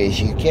you do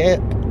is you get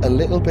a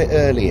little bit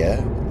earlier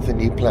than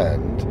you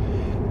planned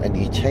and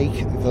you take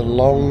the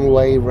long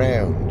way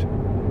round.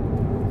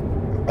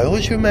 I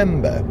always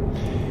remember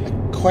a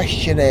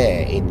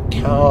questionnaire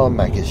in Car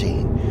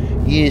Magazine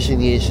years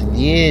and years and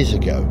years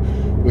ago,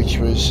 which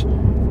was,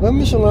 when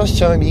was the last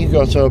time you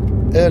got up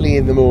early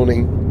in the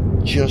morning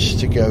just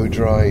to go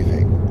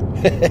driving?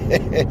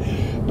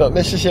 Not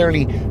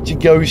necessarily to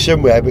go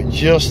somewhere, but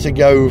just to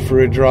go for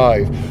a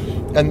drive.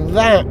 And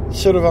that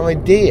sort of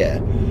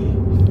idea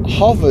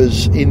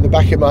hovers in the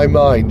back of my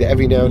mind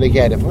every now and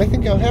again. If I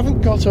think I haven't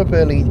got up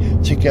early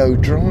to go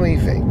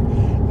driving,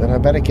 then I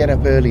better get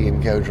up early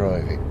and go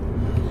driving.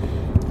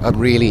 I'm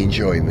really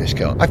enjoying this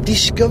car. I've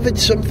discovered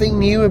something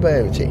new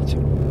about it.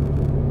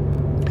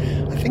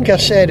 I think I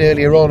said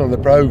earlier on the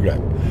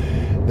programme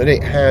that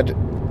it had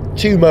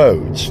 2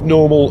 modes,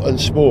 normal and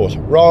sport.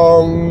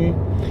 Wrong!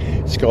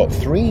 It's got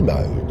 3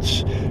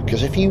 modes,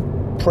 because if you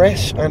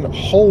press and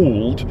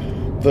hold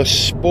the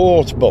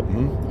sport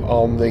button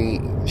on the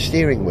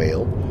steering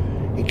wheel,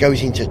 it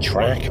goes into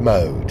track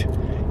mode.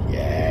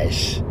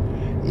 Yes,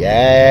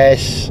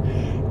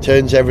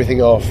 turns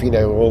everything off,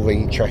 all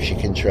the traction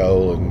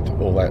control and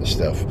all that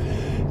stuff,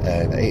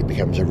 and it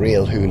becomes a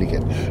real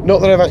hooligan.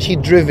 Not that I've actually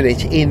driven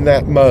it in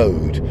that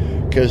mode,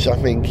 because I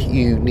think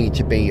you need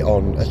to be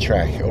on a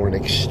track or an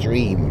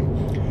extreme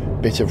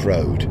bit of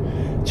road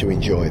to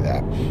enjoy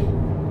that.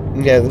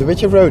 Now, the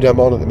bit of road I'm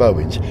on at the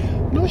moment,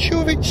 I'm not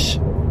sure if it's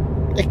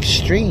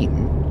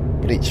extreme,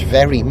 but it's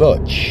very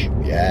much.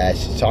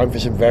 Yes, it's time for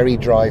some very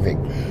driving.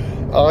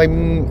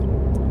 I'm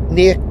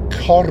near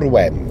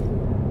Corwem,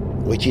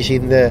 which is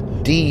in the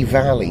Dee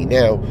Valley.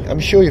 Now, I'm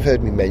sure you've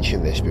heard me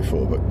mention this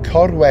before, but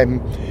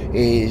Corwem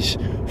is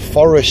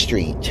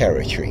forestry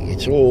territory.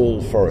 It's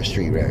all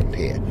forestry around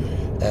here,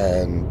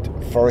 and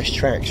forest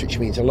tracks, which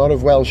means a lot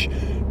of Welsh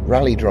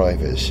rally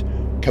drivers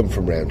come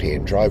from round here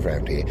and drive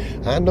round here.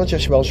 And not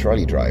just Welsh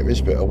rally drivers,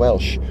 but a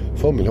Welsh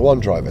Formula 1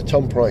 driver.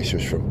 Tom Price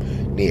was from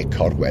near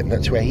Corwen.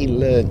 That's where he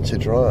learned to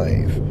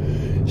drive.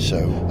 So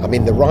I'm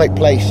in the right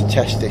place to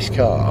test this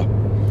car,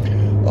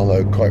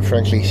 although quite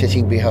frankly,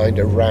 sitting behind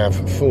a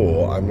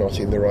RAV4, I'm not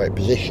in the right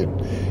position,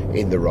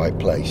 in the right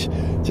place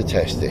to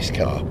test this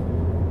car.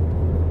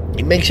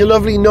 It makes a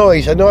lovely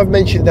noise. I know I've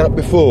mentioned that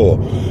before,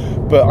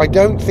 but I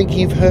don't think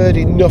you've heard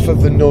enough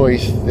of the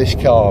noise this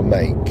car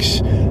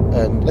makes.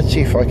 And let's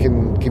see if I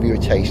can give you a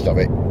taste of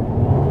it.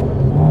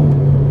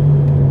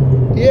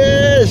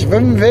 Yes,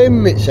 Vim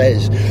Vim, it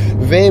says.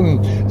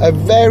 Vim, a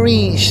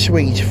very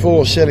sweet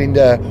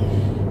 4-cylinder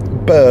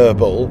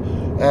burble.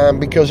 And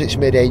because it's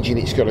mid-engine,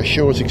 it's got a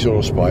short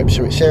exhaust pipe,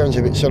 so it sounds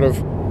a bit sort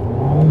of...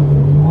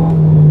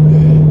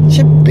 It's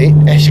a bit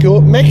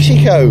Escort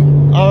Mexico.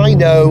 I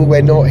know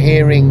we're not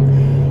hearing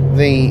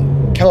the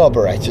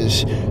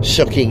carburetors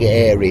sucking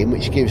air in,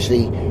 which gives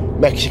the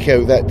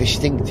Mexico that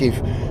distinctive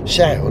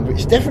sound, but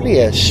it's definitely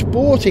a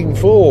sporting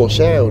 4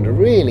 sound. I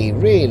really,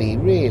 really,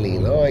 really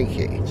like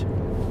it.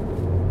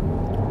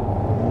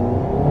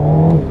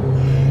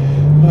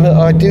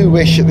 I do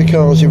wish that the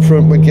cars in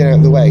front would get out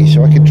of the way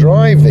so I could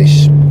drive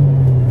this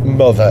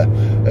mother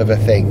of a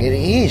thing. It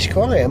is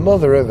quite a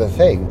mother of a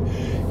thing.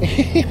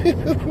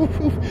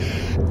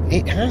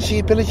 It has the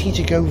ability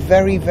to go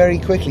very, very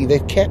quickly.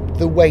 They've kept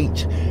the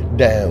weight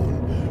down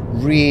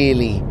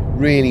really,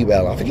 really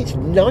well. I think it's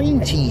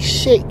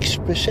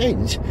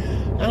 96%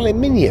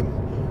 aluminium,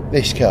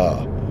 this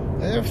car. I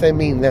don't know if they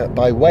mean that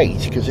by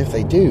weight, because if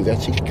they do,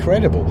 that's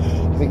incredible.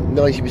 I think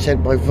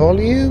 90% by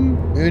volume,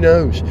 who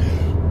knows?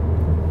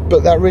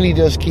 But that really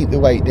does keep the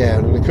weight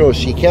down. And of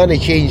course, you can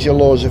change the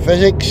laws of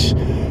physics.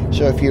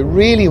 So if you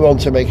really want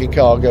to make a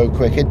car go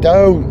quicker,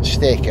 don't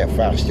stick a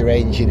faster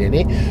engine in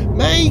it.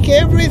 Make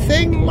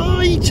everything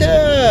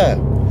lighter.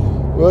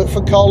 Work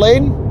for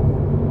Colin,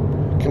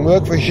 can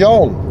work for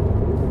Jean.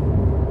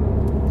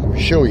 I'm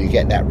sure you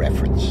get that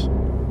reference.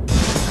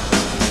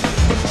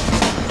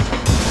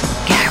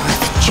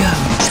 Gareth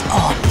Jones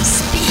on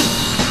speed.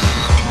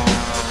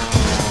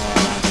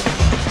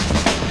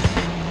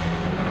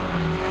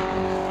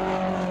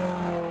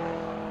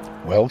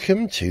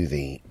 Welcome to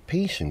the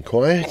peace and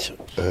quiet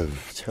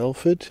of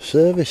Telford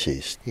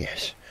services.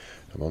 Yes,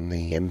 I'm on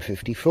the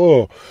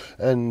M54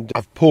 and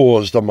I've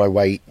paused on my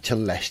way to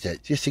Leicester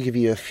just to give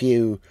you a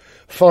few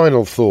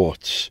final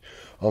thoughts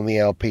on the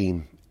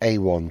Alpine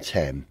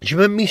A110. Do you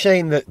remember me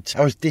saying that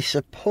I was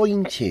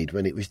disappointed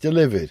when it was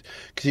delivered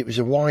because it was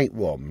a white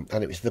one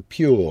and it was the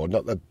pure,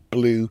 not the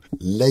blue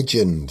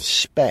Legend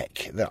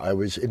spec that I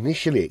was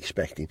initially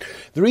expecting?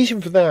 The reason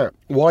for that,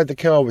 why the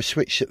car was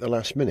switched at the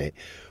last minute,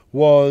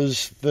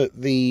 was that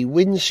the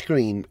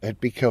windscreen had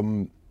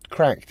become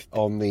cracked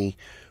on the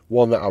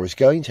one that I was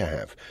going to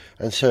have,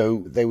 and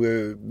so they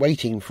were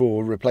waiting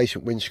for a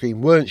replacement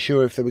windscreen, weren't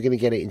sure if they were going to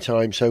get it in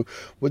time. So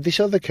would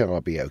this other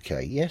car be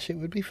okay? Yes, it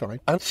would be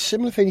fine. And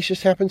similar things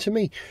just happened to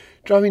me.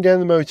 Driving down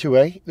the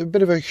motorway, a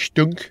bit of a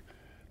stunk,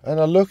 and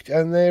I looked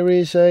and there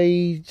is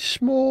a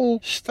small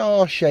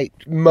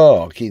star-shaped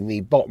mark in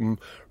the bottom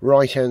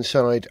right-hand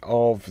side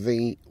of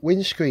the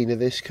windscreen of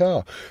this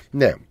car.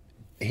 Now,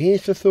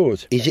 here's the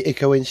thought. Is it a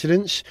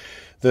coincidence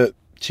that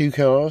two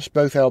cars,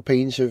 both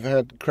Alpines, have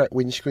had cracked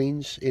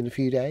windscreens in a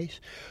few days?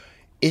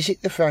 Is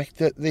it the fact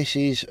that this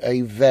is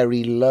a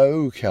very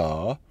low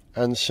car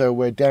and so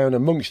we're down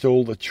amongst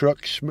all the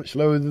trucks, much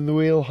lower than the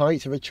wheel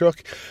height of a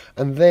truck,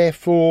 and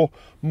therefore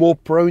more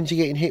prone to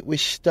getting hit with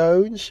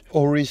stones?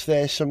 Or is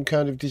there some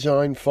kind of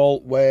design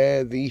fault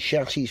where the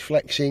chassis is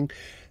flexing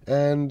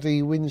and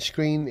the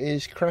windscreen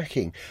is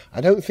cracking?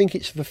 I don't think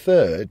it's the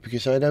third,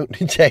 because I don't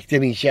detect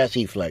any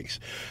chassis flex.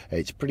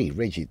 It's pretty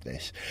rigid,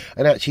 this.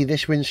 And actually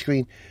this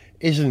windscreen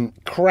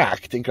isn't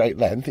cracked at great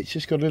length, it's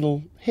just got a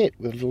little hit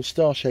with a little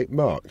star-shaped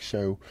mark.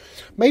 So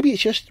maybe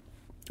it's just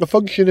a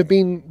function of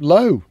being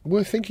low.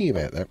 Worth thinking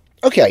about that.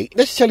 Okay,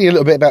 let's tell you a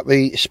little bit about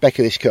the spec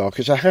of this car,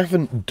 because I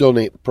haven't done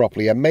it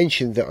properly. I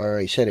mentioned that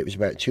I said it was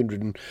about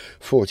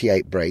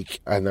 248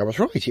 brake, and I was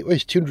right. It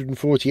was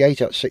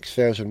 248 at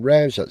 6,000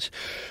 revs. That's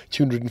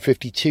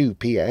 252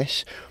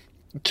 PS.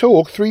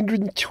 Torque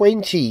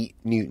 320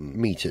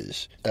 newton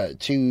meters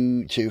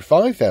to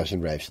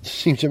 5,000 revs. It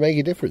seems to make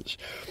a difference.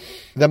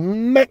 The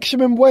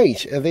maximum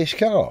weight of this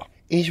car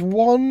is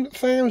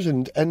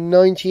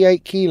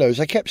 1,098 kilos.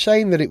 I kept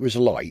saying that it was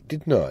light,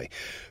 didn't I?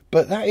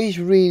 But that is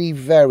really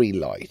very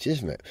light,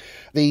 isn't it?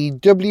 The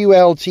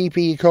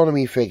WLTP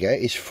economy figure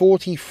is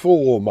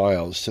 44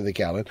 miles to the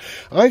gallon.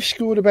 I've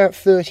scored about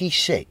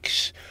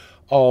 36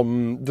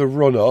 on the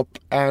run-up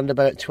and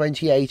about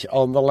 28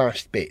 on the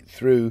last bit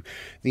through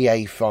the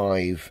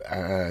A5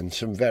 and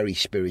some very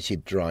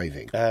spirited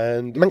driving.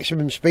 And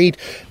maximum speed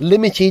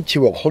limited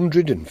to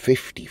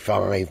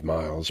 155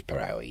 miles per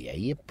hour. Yeah,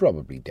 you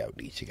probably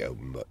don't need to go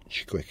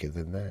much quicker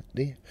than that,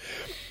 do you?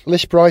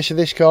 List price of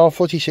this car,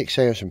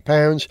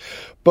 £46,000,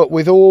 but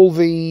with all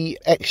the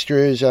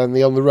extras and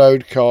the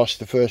on-the-road cost,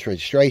 the first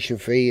registration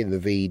fee and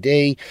the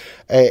VD,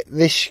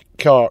 this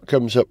car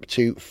comes up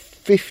to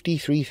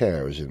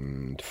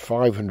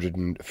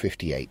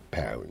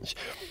 £53,558.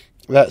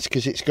 That's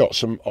because it's got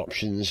some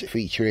options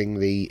featuring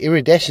the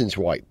iridescent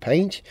white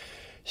paint,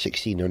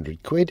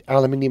 1,600 quid,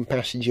 aluminium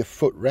passenger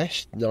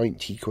footrest,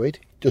 90 quid.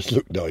 Does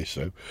look nice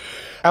though.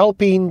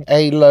 Alpine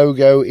A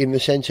logo in the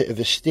centre of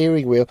the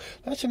steering wheel,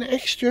 that's an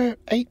extra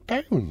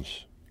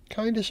 £8.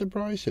 Kind of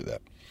surprised at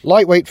that.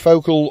 Lightweight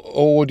focal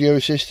audio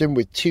system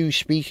with 2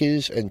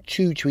 speakers and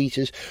 2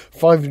 tweeters,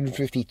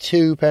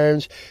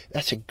 £552.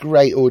 That's a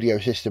great audio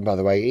system, by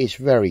the way. It is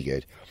very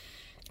good.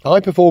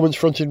 High performance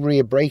front and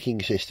rear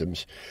braking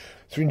systems,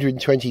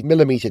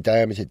 320mm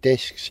diameter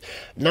discs,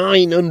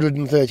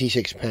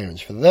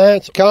 £936 for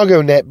that.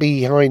 Cargo net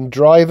behind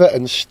driver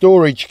and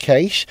storage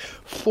case,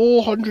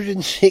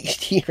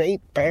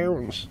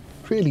 £468.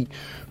 Really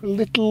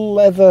little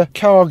leather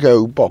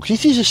cargo box.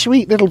 It is a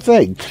sweet little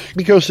thing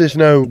because there's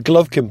no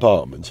glove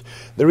compartment.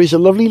 There is a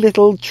lovely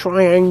little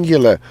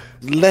triangular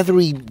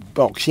leathery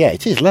box. Yeah,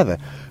 it is leather,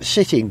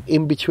 sitting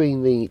in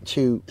between the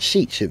 2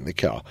 seats in the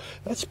car.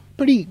 That's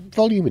pretty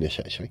voluminous,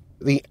 actually.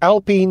 The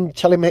Alpine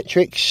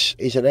Telemetrics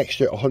is an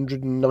extra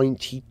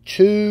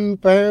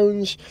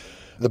 £192.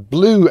 The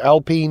blue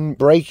Alpine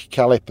brake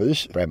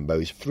calipers,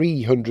 Brembo's,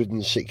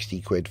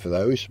 360 quid for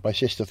those. My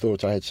sister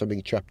thought I had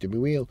something trapped in my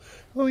wheel.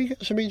 Oh, you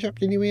got something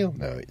trapped in your wheel?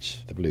 No,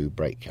 it's the blue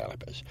brake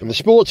calipers. And the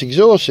sports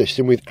exhaust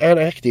system with an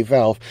active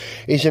valve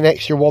is an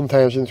extra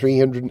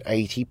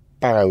 £1,380.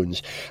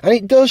 And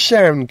it does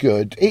sound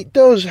good. It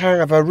does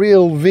have a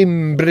real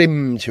vim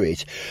brim to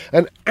it,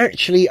 and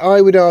actually I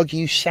would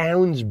argue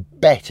sounds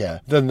better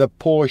than the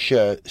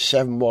Porsche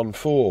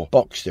 714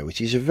 Boxster,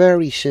 which is a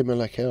very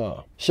similar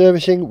car.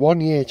 Servicing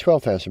 1 year,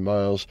 12,000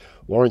 miles.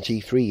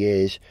 Warranty 3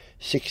 years,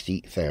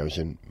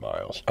 60,000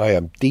 miles. I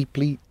am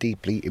deeply,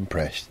 deeply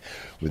impressed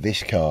with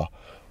this car,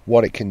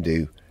 what it can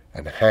do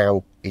and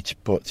how it's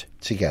put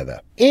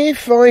together.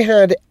 If I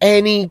had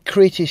any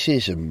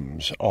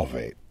criticisms of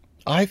it,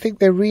 I think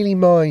they're really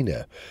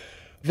minor.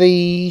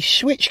 The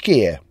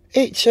switchgear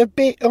It's a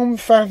bit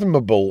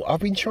unfathomable. I've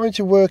been trying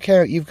to work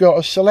out, you've got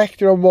a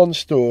selector on one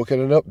stalk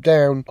and an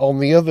up-down on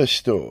the other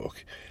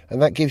stalk,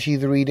 and that gives you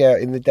the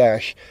readout in the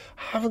dash.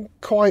 I haven't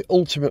quite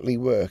ultimately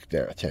worked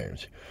that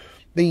out.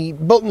 The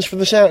buttons for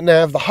the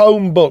sat-nav, the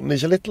home button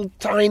is a little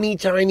tiny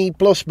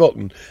plus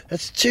button.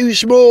 That's too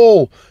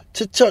small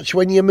to touch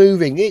when you're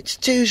moving. It's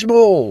too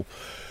small.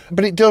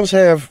 But it does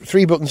have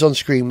 3 buttons on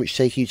screen which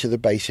take you to the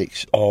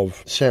basics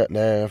of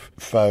sat-nav,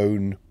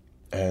 phone,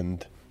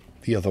 and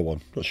the other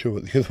one. Not sure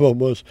what the other one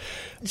was.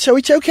 So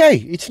it's okay.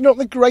 It's not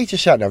the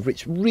greatest sat-nav, but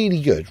it's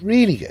really good,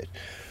 really good.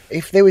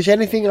 If there was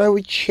anything I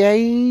would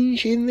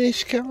change in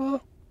this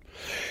car,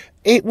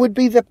 it would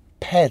be the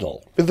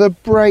pedal, the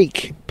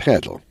brake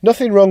pedal.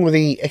 Nothing wrong with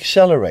the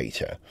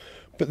accelerator,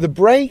 but the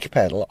brake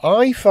pedal,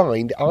 I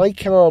find I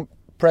can't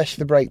press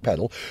the brake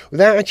pedal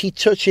without actually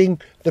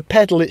touching the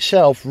pedal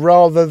itself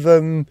rather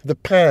than the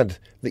pad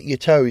that your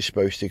toe is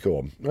supposed to go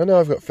on. I know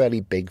I've got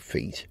fairly big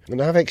feet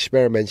and I've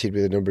experimented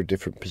with a number of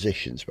different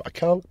positions, but I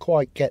can't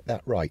quite get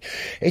that right.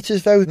 It's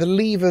as though the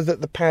lever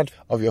that the pad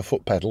of your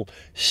foot pedal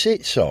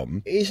sits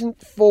on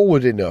isn't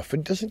forward enough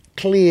and doesn't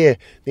clear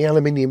the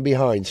aluminium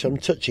behind, so I'm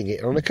touching it.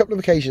 And on a couple of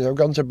occasions I've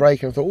gone to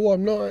brake and I thought,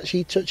 I'm not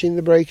actually touching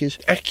the brake as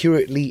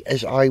accurately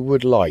as I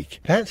would like.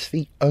 That's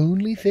the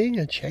only thing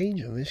I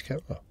change on this car.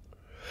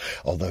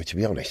 Although, to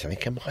be honest, I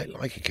think I might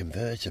like a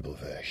convertible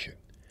version.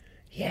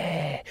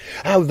 Yeah.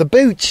 Oh, the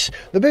boots.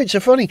 The boots are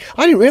funny.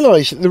 I didn't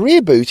realise that the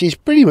rear boot is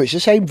pretty much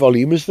the same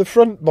volume as the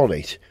front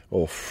bonnet,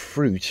 or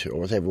fruit, or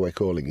whatever we're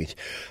calling it.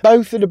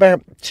 Both at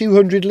about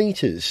 200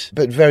 litres,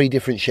 but very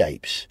different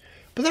shapes.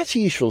 But that's a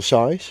useful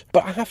size.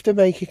 But I have to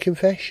make a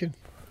confession.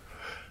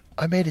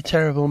 I made a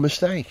terrible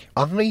mistake.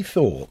 I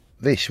thought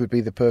this would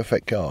be the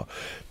perfect car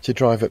to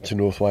drive up to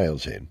North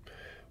Wales in,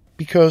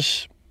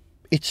 because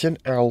it's an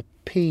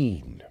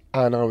Alpine,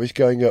 and I was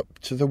going up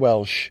to the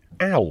Welsh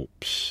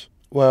Alps.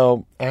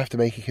 Well, I have to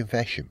make a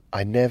confession.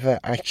 I never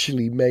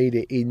actually made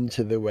it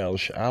into the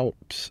Welsh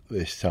Alps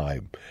this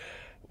time.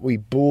 We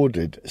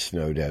bordered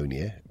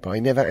Snowdonia, but I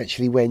never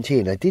actually went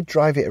in. I did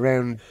drive it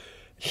around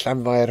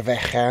Llanfair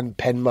Fechan,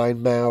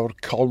 Penmaen Mawr,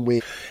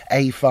 Conwy,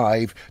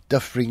 A5,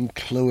 Dyffryn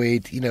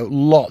Clwyd,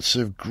 lots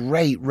of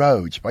great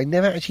roads, but I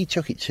never actually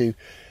took it to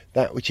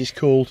that which is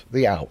called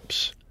the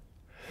Alps.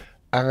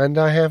 And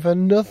I have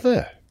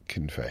another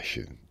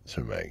confession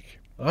to make.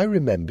 I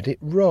remembered it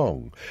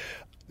wrong.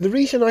 The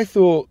reason I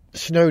thought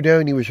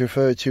Snowdonia was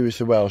referred to as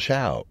the Welsh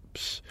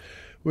Alps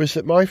was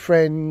that my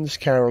friends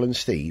Carol and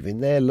Steve,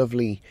 in their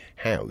lovely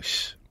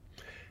house,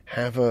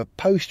 have a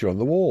poster on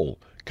the wall,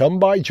 "Come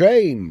by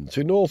train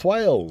to North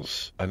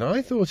Wales." And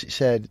I thought it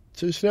said,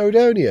 "To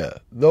Snowdonia,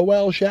 the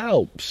Welsh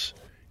Alps."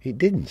 It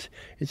didn't.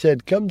 It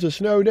said, "Come to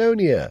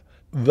Snowdonia,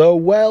 the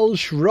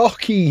Welsh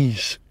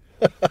Rockies."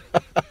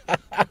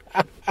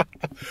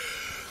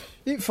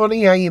 Isn't it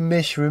funny how you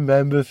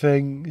misremember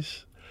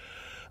things?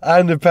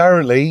 And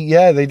apparently,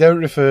 they don't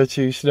refer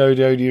to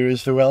Snowdonia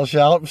as the Welsh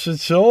Alps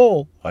at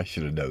all. I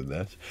should have known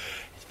that.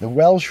 It's the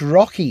Welsh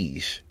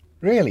Rockies,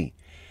 really.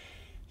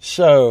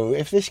 So,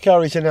 if this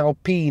car is an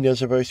Alpine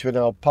as opposed to an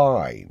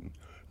Alpine,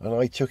 and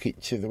I took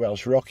it to the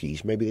Welsh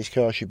Rockies, maybe this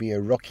car should be a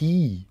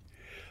Rocky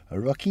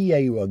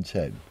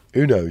A110.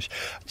 Who knows?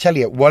 I tell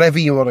you, whatever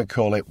you want to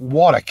call it,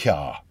 what a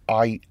car.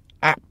 I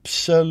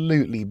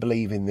absolutely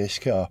believe in this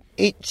car.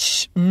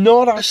 It's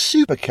not a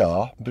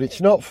supercar, but it's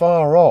not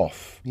far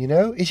off.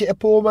 Is it a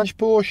poor man's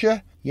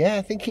Porsche? Yeah,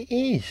 I think it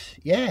is.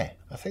 Yeah,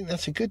 I think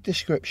that's a good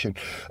description.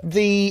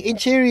 The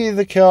interior of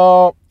the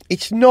car,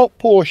 it's not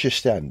Porsche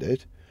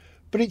standard,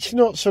 but it's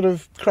not sort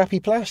of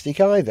crappy plastic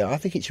either. I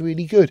think it's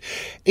really good.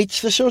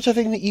 It's the sort of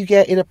thing that you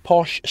get in a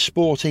posh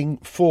sporting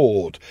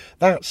Ford,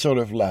 that sort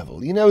of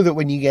level. You know that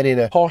when you get in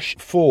a posh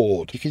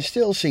Ford, you can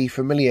still see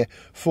familiar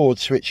Ford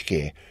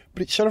switchgear,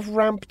 but it's sort of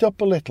ramped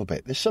up a little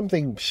bit. There's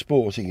something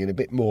sporting and a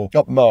bit more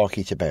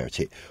upmarket about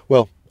it.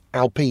 Well,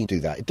 Alpine do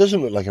that. It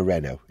doesn't look like a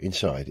Renault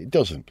inside. It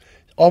doesn't.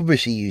 It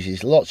obviously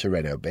uses lots of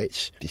Renault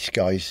bits,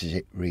 disguises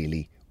it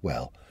really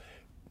well.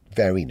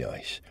 Very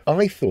nice.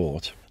 I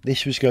thought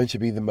this was going to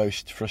be the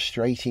most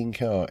frustrating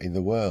car in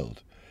the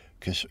world,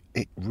 because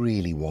it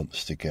really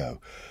wants to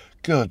go.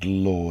 Good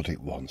Lord,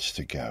 it wants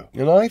to go.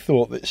 And I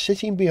thought that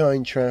sitting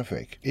behind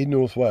traffic in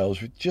North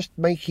Wales would just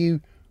make you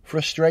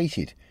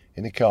frustrated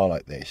in a car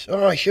like this.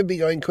 I should be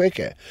going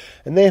quicker.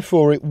 And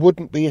therefore it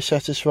wouldn't be a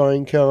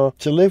satisfying car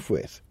to live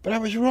with. But I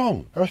was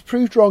wrong. I was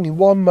proved wrong in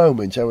one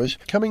moment. I was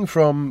coming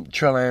from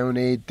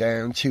Trelawney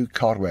down to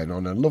Corwen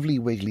on a lovely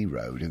wiggly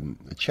road, and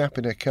the chap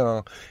in a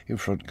car in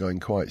front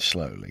going quite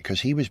slowly because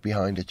he was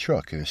behind a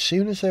truck. And as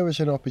soon as there was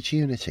an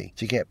opportunity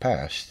to get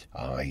past,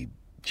 I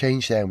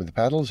changed down with the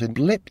paddles and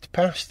blipped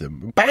past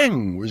them. And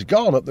bang! Was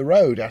gone up the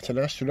road at an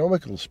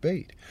astronomical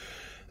speed.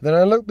 Then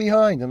I looked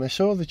behind and I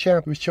saw the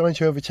chap who was trying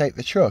to overtake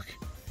the truck,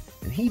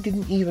 and he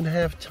didn't even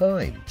have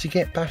time to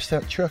get past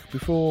that truck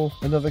before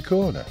another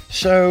corner.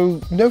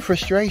 So no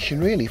frustration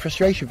really.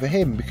 Frustration for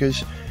him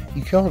because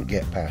you can't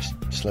get past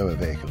slower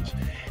vehicles.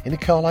 In a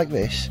car like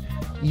this,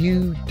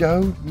 you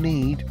don't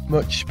need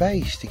much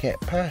space to get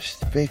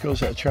past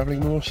vehicles that are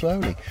travelling more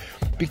slowly.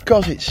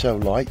 Because it's so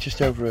light,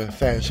 just over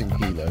 1,000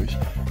 kilos,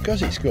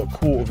 because it's got a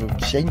quarter of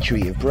a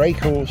century of brake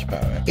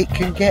horsepower, it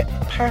can get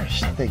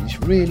past things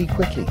really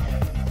quickly.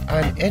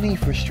 And any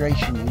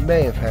frustration you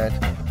may have had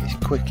is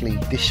quickly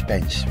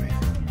dispensed with.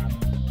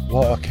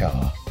 What a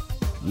car.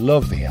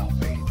 Love the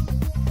Alpine.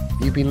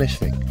 You've been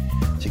listening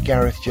to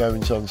Gareth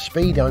Jones on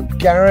Speed. I'm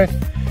Gareth.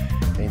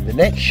 In the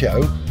next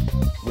show,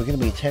 we're going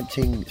to be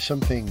attempting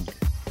something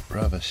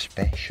rather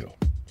special.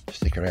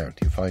 Stick around,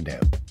 you'll find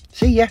out.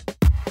 See ya!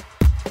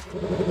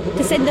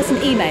 To send us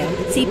an email,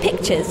 see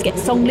pictures, get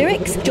song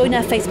lyrics, join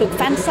our Facebook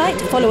fan site,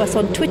 follow us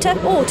on Twitter,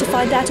 or to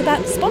find out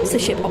about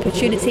sponsorship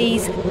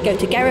opportunities, go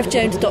to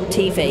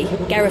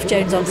garethjones.tv. Gareth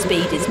Jones on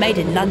Speed is made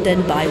in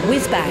London by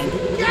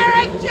Whizbang.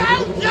 Gareth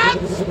Jones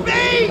on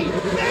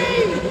Speed!